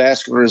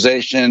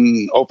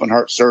revascularization, open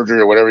heart surgery,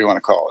 or whatever you want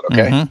to call it,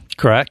 okay?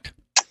 Correct.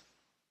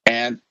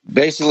 And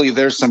basically,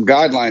 there's some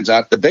guidelines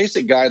out. The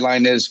basic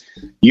guideline is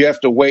you have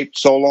to wait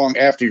so long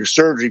after your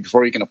surgery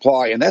before you can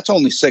apply, and that's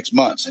only 6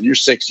 months, and you're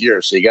 6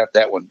 years, so you got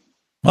that one.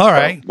 All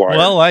right.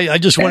 Well, I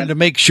just wanted to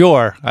make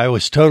sure I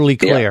was totally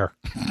clear.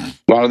 Yeah.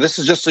 Well, this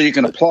is just so you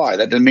can apply.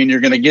 That doesn't mean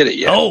you're going to get it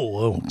yet.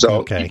 Oh, so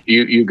okay.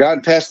 You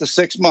got past the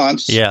 6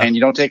 months, and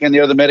you don't take any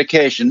other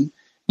medication.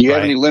 Do you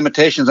have any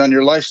limitations on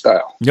your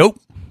lifestyle? Nope.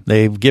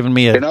 They've given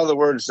me In other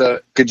words,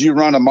 could you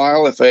run a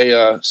mile if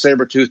a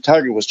saber-toothed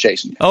tiger was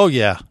chasing you? Oh,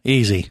 yeah.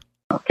 Easy.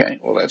 Okay.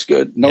 Well, that's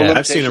good.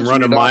 I've seen him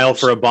run a mile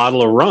for a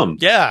bottle of rum.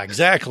 Yeah,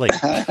 exactly.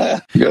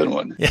 Good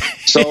one.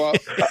 So,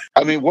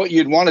 what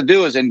you'd want to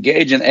do is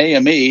engage an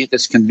AME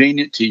that's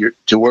convenient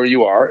to where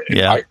you are.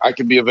 Yeah. I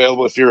can be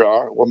available if you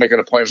are. We'll make an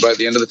appointment by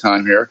the end of the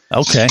time here.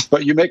 Okay.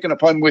 But you make an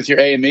appointment with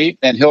your AME,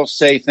 and he'll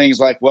say things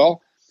like,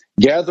 well,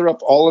 gather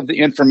up all of the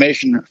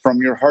information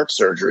from your heart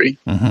surgery.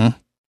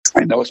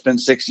 I know it's been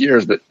 6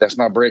 years, but that's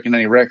not breaking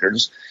any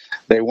records.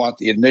 They want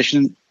the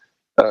admission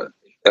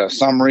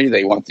summary.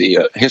 They want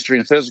the history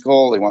and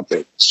physical. They want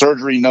the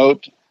surgery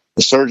note,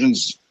 the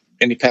surgeon's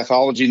any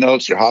pathology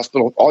notes,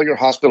 all your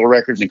hospital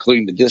records,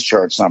 including the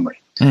discharge summary.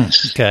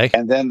 Okay.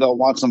 And then they'll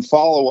want some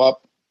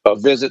follow-up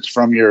visits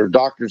from your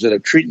doctors that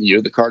have treated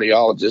you, the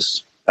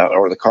cardiologist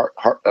or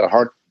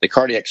the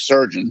cardiac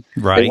surgeon.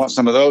 Right. They want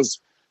some of those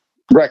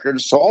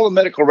records, so all the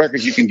medical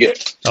records you can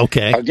get.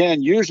 Okay.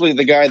 Again, usually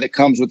the guy that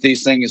comes with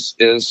these things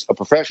is a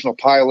professional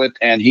pilot,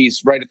 and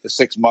he's right at the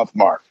 6 month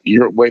mark.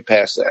 You're way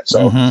past that.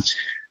 So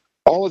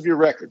all of your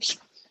records.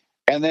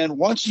 And then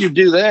once you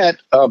do that,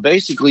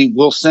 basically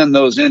we'll send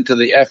those into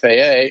the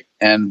FAA,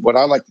 and what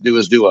I like to do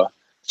is do a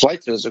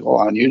flight physical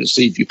on you to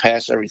see if you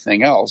pass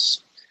everything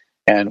else,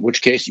 and in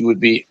which case you would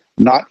be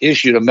not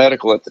issued a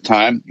medical at the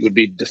time. You would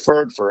be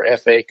deferred for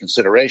FAA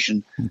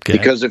consideration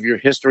because of your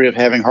history of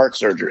having heart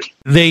surgery.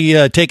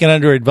 They take it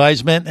under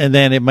advisement, and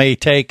then it may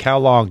take how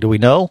long? Do we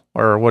know,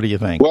 or what do you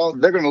think? Well,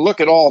 they're going to look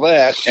at all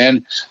that,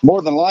 and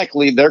more than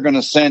likely, they're going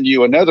to send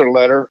you another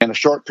letter in a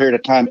short period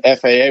of time,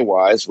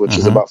 FAA-wise, which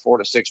is about 4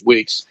 to 6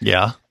 weeks.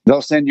 Yeah.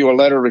 They'll send you a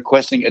letter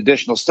requesting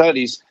additional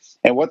studies,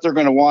 and what they're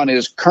going to want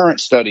is current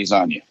studies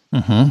on you.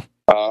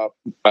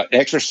 an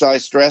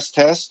exercise stress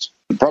test.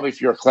 Probably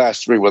if you're a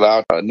class 3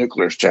 without a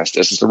nuclear stress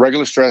test. It's a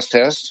regular stress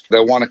test.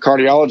 They'll want a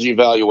cardiology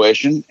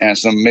evaluation and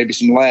maybe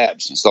some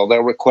labs. So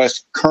they'll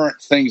request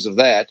current things of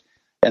that.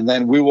 And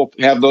then we will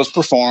have those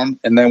performed,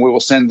 and then we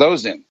will send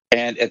those in.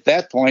 And at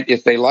that point,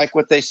 if they like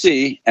what they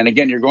see, and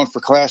again, you're going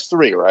for class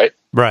 3, right?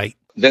 Right.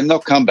 Then they'll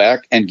come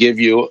back and give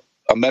you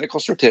a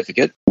medical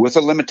certificate with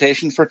a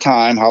limitation for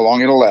time, how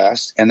long it'll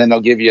last. And then they'll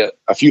give you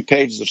a few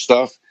pages of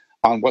stuff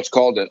on what's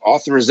called an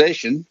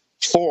authorization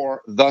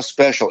for the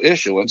special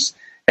issuance.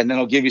 And then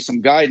it'll give you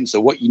some guidance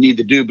of what you need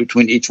to do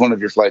between each one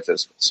of your flight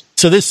physicals.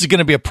 So this is going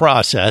to be a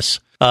process,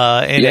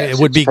 and Yes,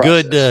 it would be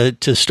good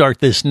to start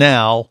this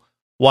now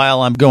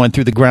while I'm going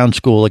through the ground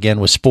school again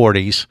with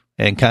Sporties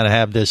and kind of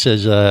have this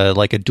as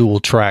like a dual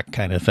track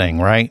kind of thing,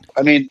 right?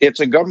 I mean, it's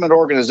a government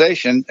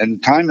organization,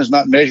 and time is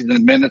not measured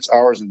in minutes,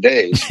 hours, and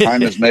days.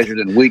 Time is measured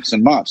in weeks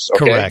and months.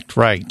 Okay? Correct,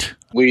 right.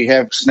 We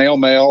have snail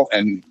mail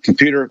and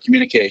computer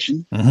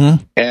communication,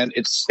 and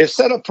it's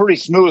set up pretty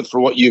smooth for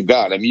what you've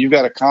got. I mean, you've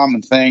got a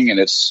common thing, and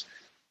it's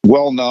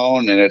well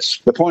known, and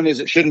the point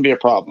is it shouldn't be a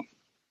problem.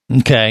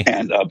 Okay.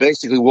 And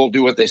basically, we'll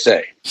do what they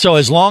say. So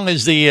as long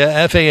as the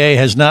FAA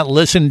has not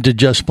listened to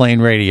Just Plain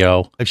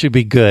Radio, it should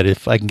be good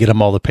if I can get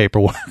them all the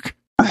paperwork.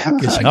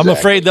 Exactly. I'm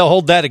afraid they'll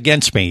hold that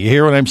against me. You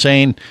hear what I'm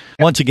saying?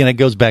 Once again, it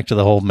goes back to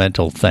the whole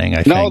mental thing,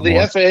 I think. No,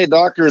 the FAA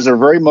doctors are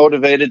very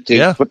motivated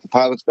to put the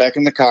pilots back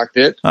in the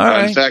cockpit. All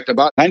right. In fact,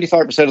 about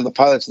 95% of the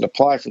pilots that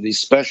apply for these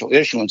special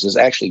issuances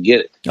actually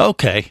get it.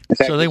 Okay. In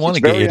fact, so they want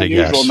to it's get it, I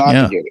guess. unusual not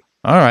to get it.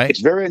 All right. It's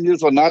very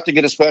unusual not to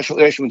get a special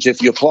issuance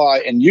if you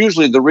apply. And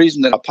usually the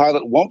reason that a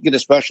pilot won't get a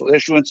special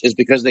issuance is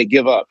because they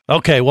give up.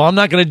 Okay. Well, I'm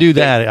not going to do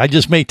that. I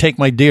just may take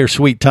my dear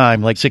sweet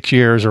time, like 6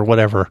 years or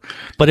whatever.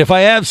 But if I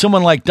have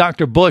someone like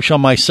Dr. Bush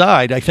on my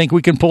side, I think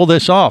we can pull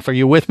this off. Are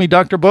you with me,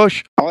 Dr.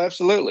 Bush? Oh,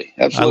 absolutely.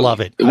 Absolutely. I love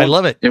it. I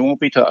love it. It won't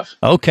be tough.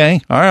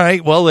 Okay. All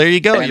right. Well, there you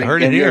go. And you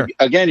heard it here.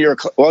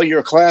 You're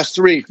a class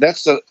 3.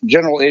 That's the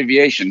general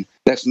aviation.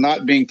 That's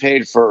not being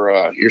paid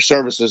for your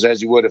services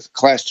as you would if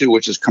class 2,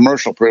 which is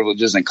commercial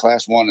privileges, and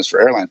class 1 is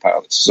for airline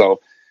pilots. So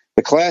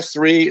the class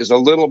 3 is a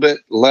little bit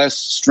less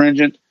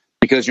stringent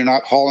because you're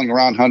not hauling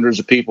around hundreds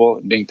of people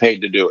and being paid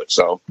to do it.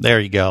 So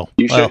there you go.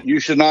 You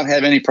should not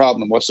have any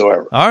problem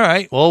whatsoever. All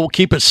right. Well, we'll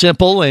keep it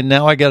simple. And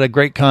now I got a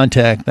great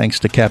contact,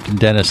 thanks to Captain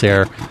Dennis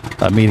there,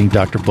 meeting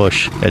Dr.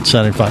 Bush at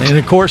Sun and Fun. And,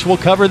 of course, we'll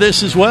cover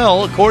this as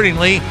well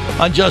accordingly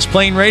on Just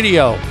Plain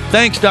Radio.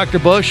 Thanks, Dr.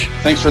 Bush.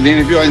 Thanks for the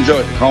interview. I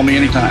enjoyed it. Call me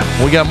anytime.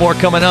 We got more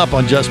coming up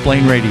on Just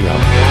Plain Radio.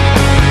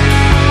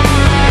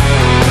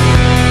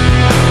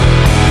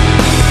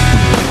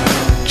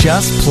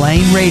 Just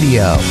Plain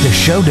Radio, the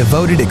show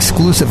devoted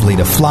exclusively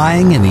to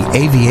flying and the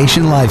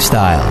aviation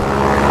lifestyle.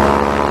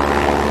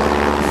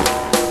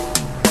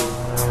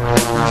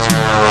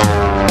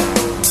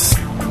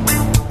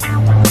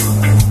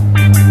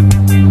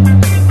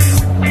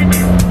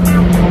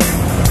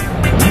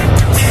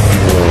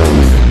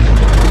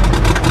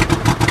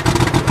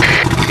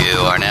 You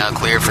are now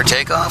cleared for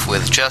takeoff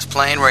with Just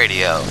Plain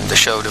Radio, the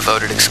show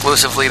devoted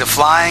exclusively to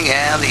flying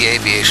and the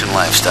aviation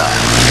lifestyle.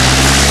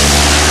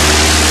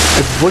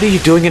 What are you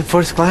doing in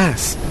first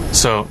class?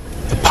 So,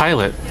 the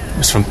pilot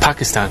was from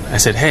Pakistan. I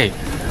said, hey,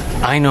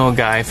 I know a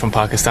guy from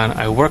Pakistan.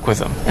 I work with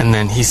him. And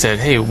then he said,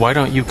 hey, why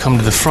don't you come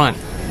to the front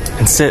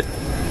and sit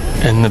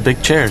in the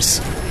big chairs?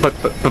 But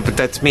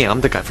that's me.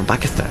 I'm the guy from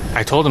Pakistan.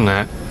 I told him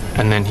that,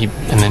 and then he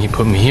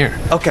put me here.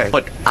 Okay,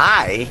 but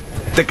I,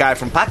 the guy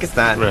from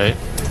Pakistan, right?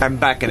 I'm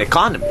back in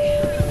economy.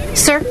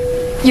 Sir,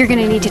 you're going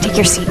to need to take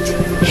your seat.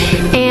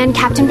 And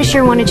Captain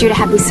Bashir wanted you to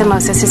have these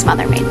samosas his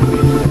mother made.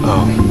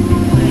 Oh.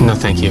 No,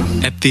 thank you.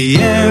 At the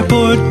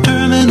airport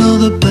terminal,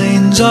 the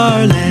planes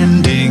are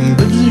landing.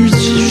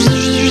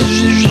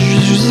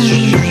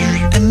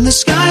 And the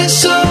sky's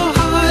so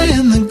high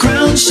and the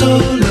ground so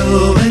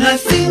low. And I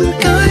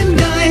think I'm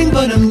dying,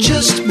 but I'm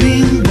just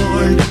being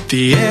born. At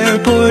the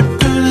airport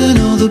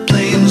terminal, the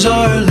planes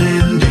are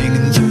landing.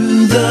 And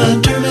through the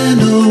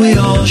terminal, we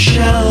all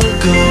shall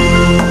go.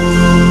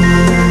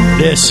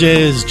 This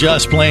is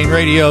Just Plain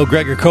Radio.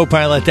 Greg, your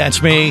co-pilot,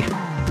 that's me.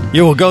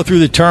 You will go through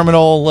the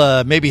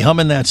terminal, maybe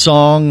humming that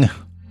song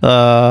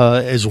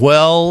as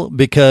well,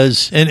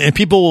 because and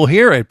people will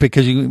hear it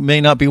because you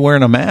may not be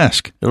wearing a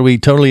mask. It'll be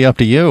totally up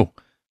to you.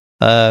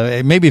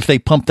 Maybe if they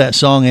pump that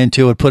song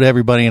into it, put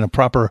everybody in a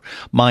proper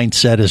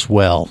mindset as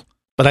well.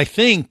 But I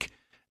think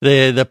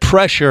the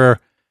pressure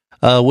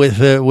with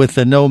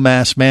the no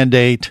mask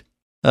mandate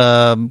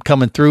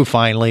coming through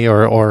finally,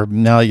 or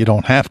now you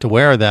don't have to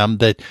wear them,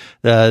 that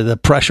the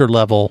pressure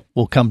level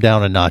will come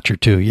down a notch or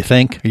two. You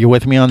think? Are you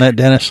with me on that,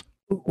 Dennis?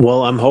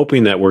 Well, I'm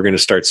hoping that we're going to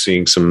start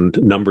seeing some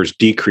numbers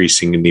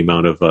decreasing in the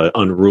amount of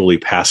unruly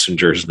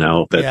passengers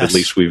now that at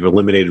least we've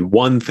eliminated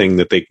one thing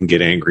that they can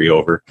get angry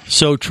over.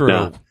 So true.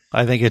 No.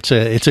 I think it's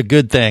a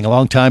good thing, a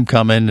long time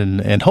coming,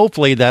 and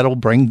hopefully that'll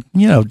bring,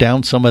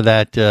 down some of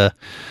that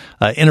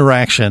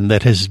interaction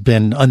that has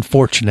been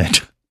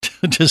unfortunate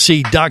to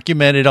see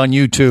documented on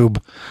YouTube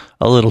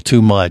a little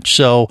too much.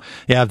 So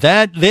yeah,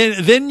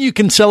 then you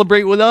can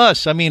celebrate with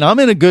us. I mean, I'm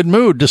in a good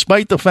mood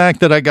despite the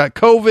fact that I got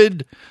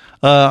COVID.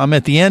 I'm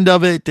at the end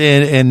of it,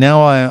 and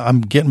now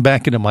I'm getting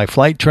back into my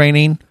flight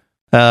training.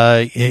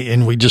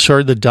 And we just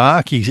heard the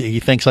doc. He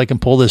thinks I can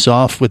pull this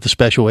off with the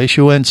special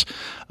issuance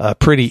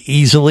pretty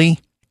easily.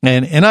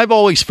 And I've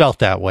always felt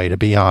that way, to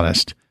be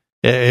honest.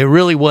 It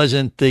really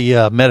wasn't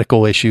the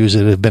medical issues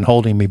that have been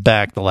holding me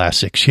back the last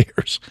 6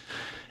 years.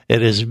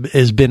 It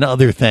has been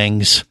other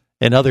things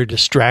and other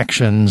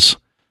distractions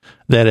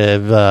that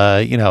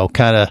have,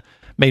 kind of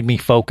made me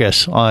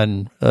focus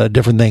on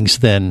different things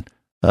than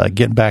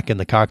getting back in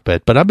the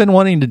cockpit. But I've been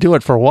wanting to do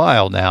it for a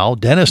while now.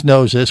 Dennis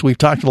knows this. We've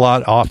talked a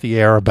lot off the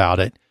air about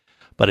it,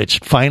 but it's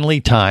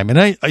finally time. And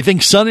I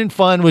think Sun and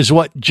Fun was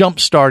what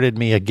jump-started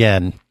me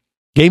again.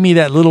 Gave me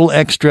that little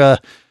extra,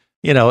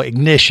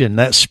 ignition,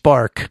 that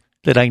spark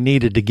that I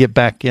needed to get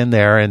back in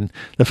there. And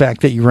the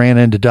fact that you ran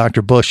into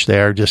Dr. Bush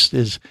there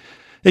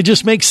it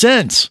just makes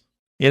sense.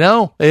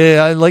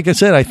 Like I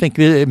said, I think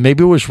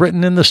maybe it was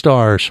written in the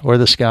stars or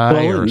the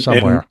sky or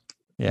somewhere.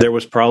 Yeah. There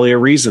was probably a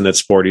reason that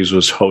Sporties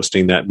was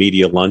hosting that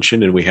media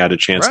luncheon, and we had a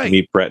chance to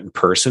meet Brett in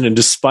person. And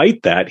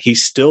despite that, he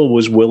still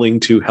was willing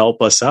to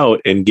help us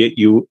out and get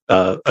you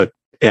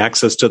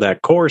access to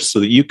that course so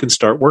that you can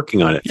start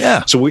working on it.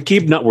 Yeah. So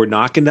we're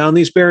knocking down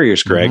these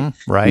barriers, Greg.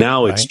 Right.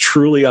 Now it's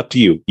truly up to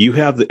you. You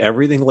have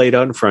everything laid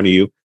out in front of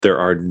you. There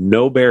are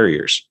no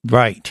barriers.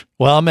 Right.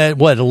 Well, I'm at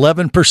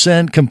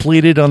 11%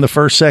 completed on the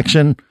first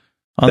section.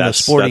 The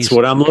Sporties. That's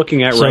what I'm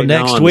looking at right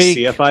now on the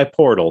CFI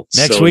portal.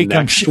 Next week,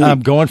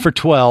 I'm going for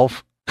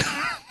 12.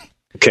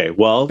 Okay,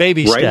 well,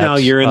 baby right steps. Now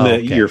you're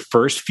in your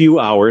first few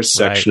hours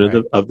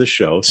section of the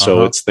show.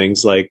 So it's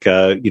things like,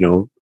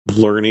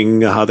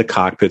 learning how the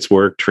cockpits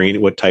work, training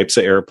what types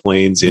of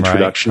airplanes,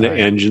 introduction to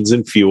engines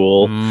and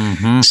fuel.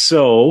 Mm-hmm.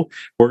 So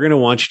we're going to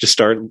want you to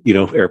start,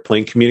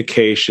 airplane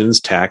communications,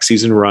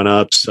 taxis and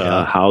run-ups,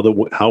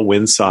 how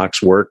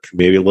windsocks work,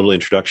 maybe a little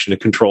introduction to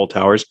control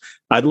towers.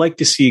 I'd like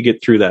to see you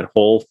get through that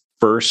whole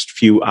first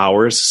few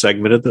hours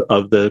segment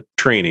of the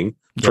training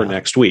for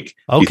next week.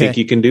 Okay. You think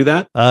you can do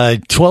that?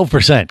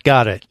 12%.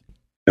 Got it.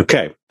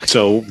 Okay.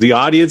 So the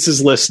audience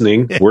is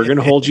listening. We're going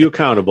to hold you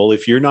accountable.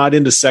 If you're not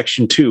into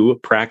section 2,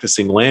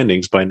 practicing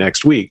landings by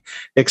next week,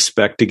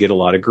 expect to get a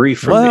lot of grief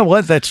from me.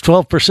 What? That's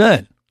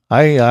 12%.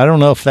 I don't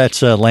know if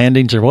that's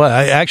landings or what.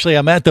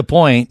 I'm at the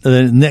point.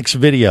 The next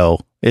video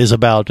is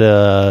about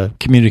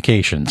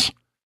communications.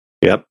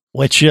 Yep.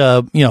 Which,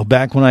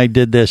 back when I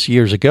did this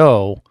years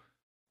ago,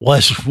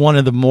 was one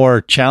of the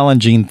more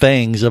challenging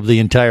things of the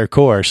entire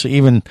course.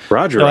 Even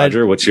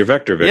Roger, what's your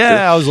vector, Victor?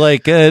 Yeah, I was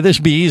like, this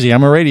would be easy.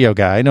 I'm a radio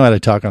guy. I know how to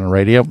talk on a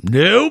radio.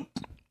 Nope.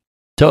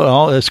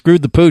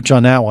 Screwed the pooch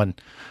on that one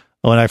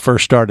when I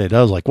first started.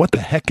 I was like, what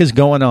the heck is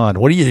going on?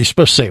 What are you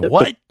supposed to say?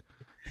 What?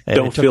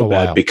 Don't feel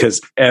bad,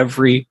 because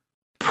every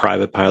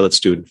private pilot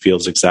student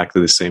feels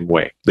exactly the same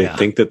way. They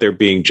think that they're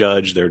being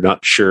judged. They're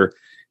not sure.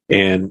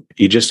 And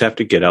you just have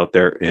to get out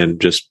there and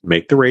just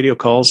make the radio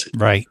calls.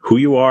 Right. Who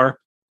you are,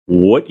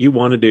 what you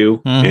want to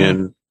do,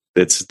 and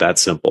it's that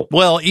simple.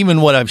 Well,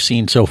 even what I've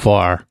seen so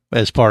far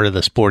as part of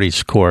the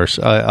Sporties course,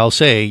 I'll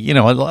say,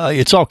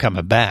 it's all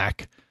coming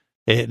back.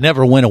 It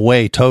never went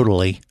away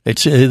totally.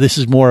 This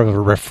is more of a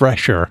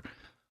refresher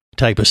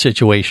type of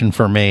situation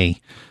for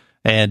me.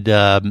 And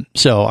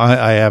so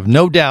I have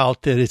no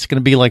doubt that it's going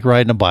to be like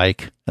riding a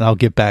bike, and I'll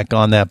get back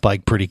on that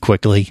bike pretty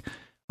quickly,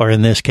 or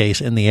in this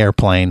case, in the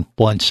airplane,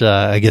 once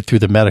I get through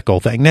the medical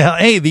thing. Now,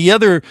 hey, the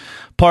other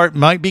part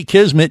might be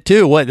kismet,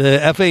 too. What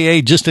the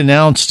FAA just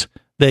announced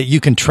that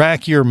you can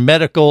track your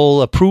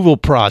medical approval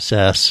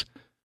process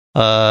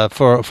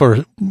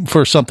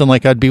for something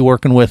like I'd be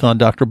working with on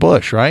Dr.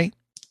 Bush, right?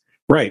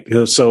 Right.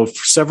 So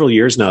for several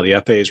years now, the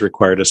FAA has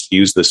required us to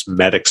use this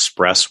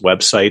MedExpress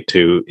website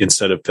to,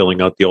 instead of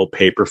filling out the old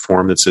paper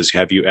form that says,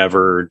 have you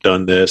ever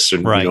done this?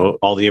 And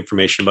all the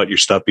information about your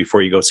stuff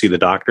before you go see the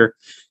doctor.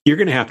 You're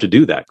going to have to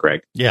do that,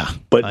 Greg. Yeah.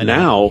 But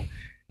now,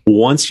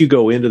 once you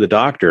go into the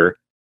doctor,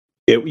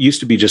 it used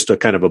to be just a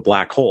kind of a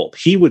black hole.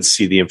 He would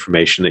see the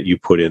information that you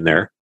put in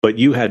there, but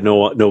you had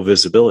no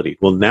visibility.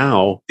 Well,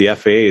 now the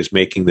FAA is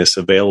making this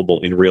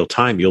available in real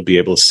time. You'll be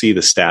able to see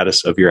the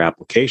status of your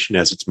application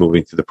as it's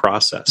moving through the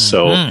process.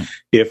 So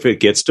if it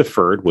gets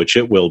deferred, which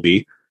it will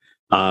be,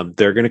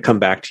 they're going to come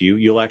back to you.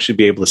 You'll actually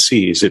be able to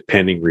see, is it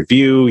pending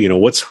review?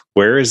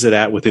 Where is it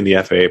at within the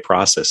FAA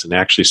process, and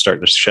actually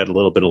starting to shed a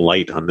little bit of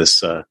light on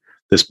this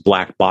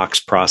black box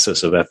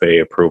process of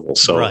FAA approval.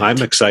 So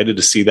I'm excited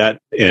to see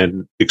that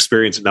and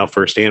experience it now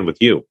firsthand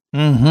with you.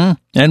 Mm-hmm.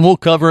 And we'll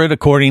cover it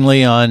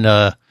accordingly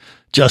on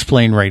Just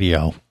Plain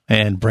Radio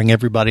and bring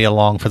everybody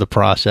along for the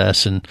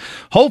process, and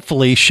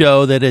hopefully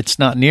show that it's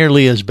not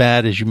nearly as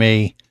bad as you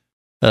may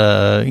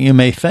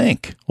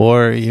think,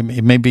 or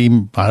it may be,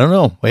 I don't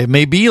know, it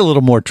may be a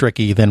little more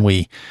tricky than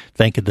we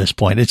think at this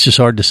point. It's just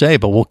hard to say,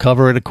 but we'll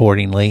cover it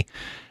accordingly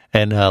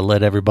and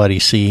let everybody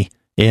see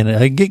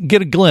and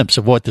get a glimpse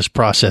of what this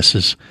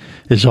process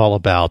is all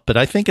about. But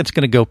I think it's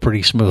going to go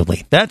pretty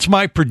smoothly. That's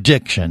my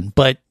prediction,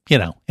 but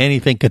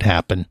anything could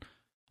happen.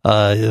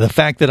 The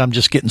fact that I'm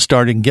just getting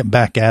started and getting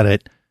back at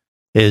it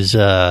is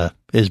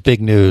is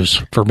big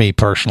news for me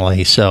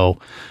personally. So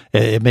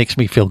it makes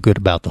me feel good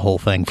about the whole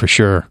thing for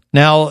sure.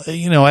 Now,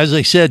 as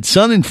I said,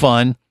 Sun and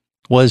Fun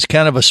was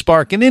kind of a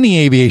spark in any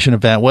aviation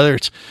event, whether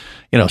it's,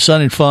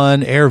 Sun and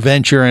Fun, Air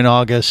Venture in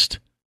August,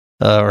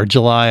 or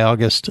July,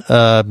 August.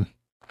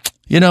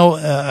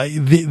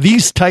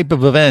 These type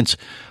of events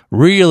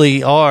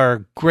really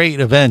are great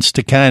events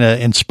to kind of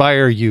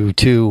inspire you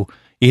to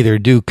either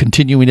do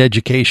continuing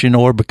education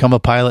or become a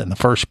pilot in the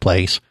first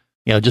place,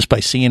 just by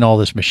seeing all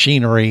this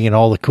machinery and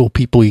all the cool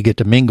people you get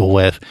to mingle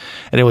with.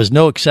 And it was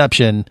no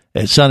exception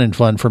at Sun and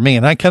Fun for me.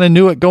 And I kind of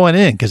knew it going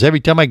in, because every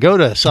time I go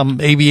to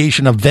some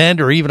aviation event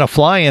or even a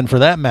fly-in for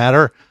that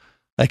matter,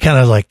 I kind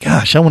of like,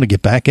 gosh, I want to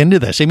get back into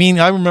this. I mean,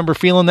 I remember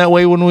feeling that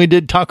way when we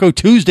did Taco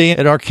Tuesday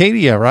at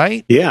Arcadia,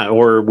 right? Yeah,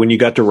 or when you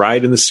got to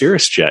ride in the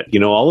Cirrus jet.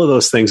 All of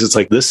those things, it's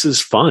like, this is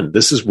fun.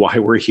 This is why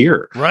we're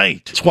here.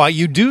 Right. It's why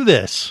you do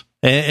this.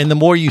 And the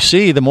more you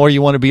see, the more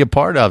you want to be a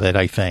part of it,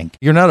 I think.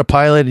 You're not a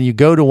pilot and you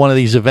go to one of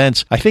these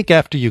events. I think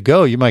after you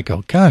go, you might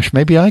go, gosh,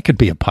 maybe I could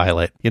be a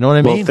pilot. You know what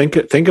I mean?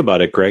 Well, think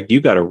about it, Greg.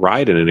 You got a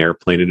ride in an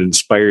airplane. It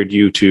inspired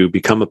you to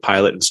become a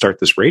pilot and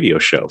start this radio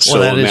show.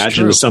 So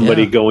imagine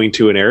somebody going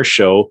to an air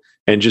show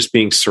and just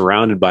being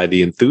surrounded by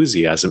the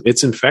enthusiasm.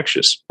 It's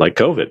infectious, like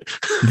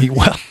COVID.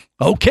 Well,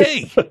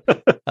 okay.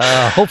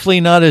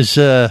 Hopefully not as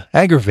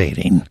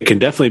aggravating. It can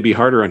definitely be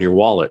harder on your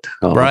wallet.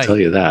 I'll tell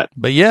you that.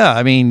 But yeah,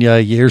 I mean,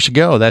 years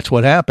ago, that's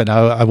what happened.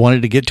 I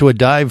wanted to get to a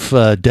dive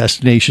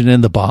destination in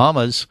the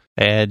Bahamas,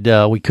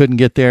 and we couldn't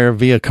get there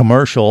via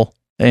commercial.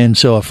 And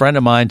so a friend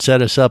of mine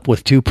set us up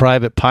with 2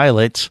 private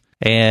pilots,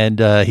 and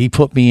he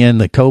put me in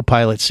the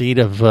co-pilot seat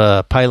of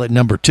pilot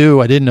number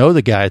 2. I didn't know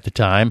the guy at the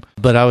time,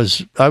 but I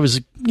was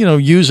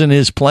using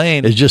his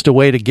plane as just a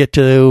way to get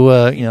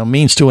to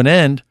means to an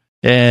end.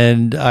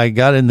 And I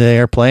got in the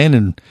airplane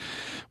and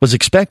was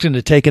expecting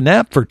to take a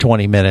nap for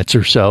 20 minutes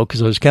or so,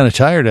 because I was kind of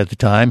tired at the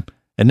time.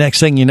 And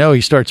next thing you know,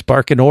 he starts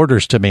barking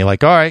orders to me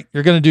like, all right,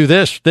 you're going to do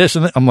this, this,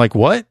 and that. I'm like,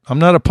 what? I'm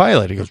not a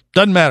pilot. He goes,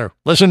 doesn't matter.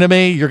 Listen to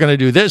me. You're going to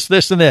do this,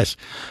 this, and this.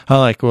 I'm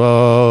like,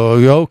 well,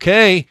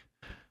 okay.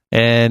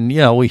 And,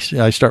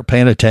 I start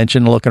paying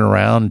attention, looking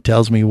around, and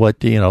tells me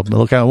what,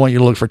 look, I want you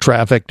to look for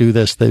traffic, do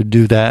this,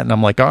 do that. And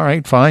I'm like, all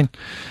right, fine.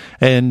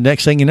 And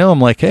next thing you know,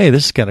 I'm like, hey,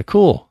 this is kind of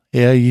cool.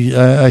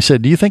 Yeah, I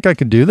said, do you think I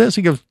can do this?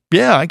 He goes,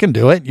 yeah, I can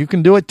do it. You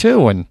can do it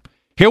too. And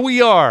here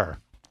we are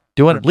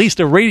doing at least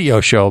a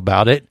radio show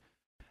about it.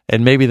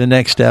 And maybe the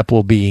next step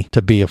will be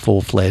to be a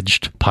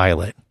full-fledged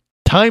pilot.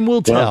 Time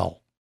will tell.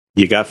 Well,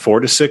 you got 4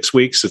 to 6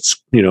 weeks. It's,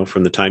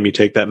 from the time you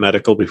take that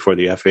medical before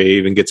the FAA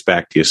even gets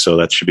back to you. So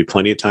that should be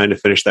plenty of time to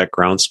finish that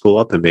ground school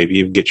up and maybe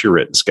even get your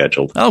written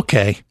scheduled.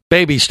 Okay.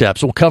 Baby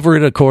steps. We'll cover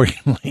it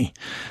accordingly.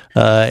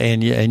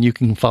 And you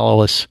can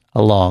follow us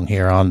along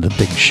here on The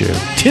Big Show.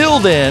 Till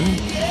then,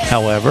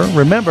 however,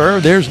 remember,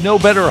 there's no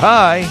better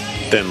high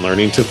than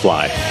learning to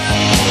fly.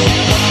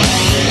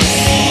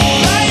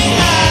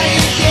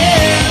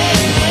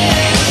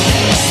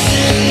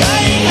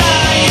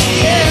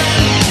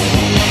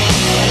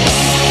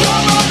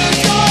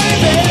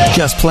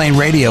 Just Plain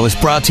Radio is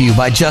brought to you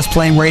by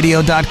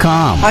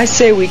JustPlainRadio.com. I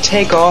say we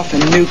take off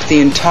and nuke the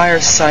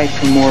entire site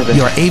from orbit.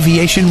 Your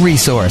aviation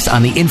resource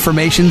on the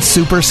information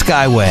super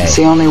skyway. It's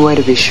the only way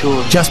to be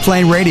sure. Just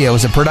Plain Radio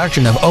is a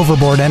production of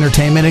Overboard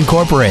Entertainment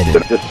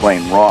Incorporated. Just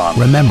plain wrong.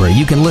 Remember,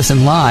 you can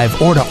listen live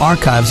or to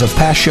archives of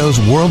past shows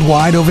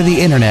worldwide over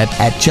the internet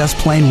at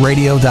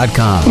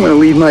JustPlainRadio.com. I'm going to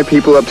leave my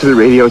people up to the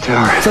radio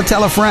tower. So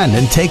tell a friend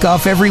and take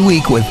off every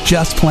week with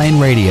Just Plain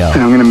Radio.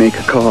 And I'm going to make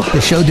a call.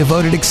 The show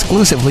devoted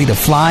exclusively to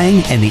flying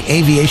and the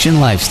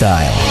aviation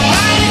lifestyle.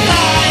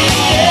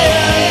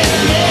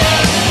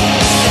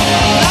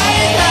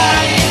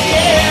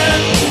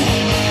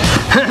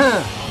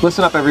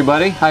 Listen up,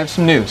 everybody. I have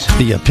some news.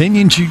 The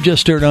opinions you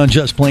just heard on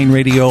Just Plain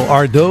Radio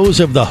are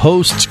those of the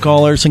hosts,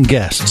 callers, and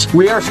guests.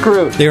 We are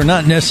screwed. They are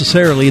not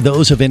necessarily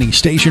those of any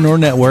station or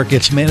network,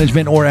 its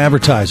management, or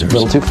advertisers. A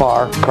little too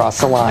far.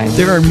 Cross the line.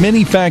 There are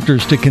many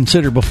factors to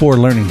consider before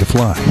learning to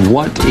fly.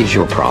 What is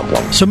your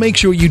problem? So make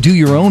sure you do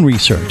your own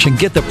research and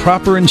get the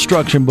proper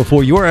instruction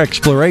before your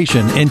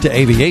exploration into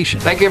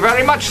aviation. Thank you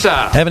very much,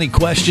 sir. Have any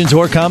questions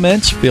or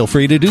comments? Feel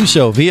free to do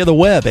so via the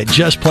web at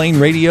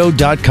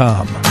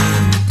JustPlainRadio.com.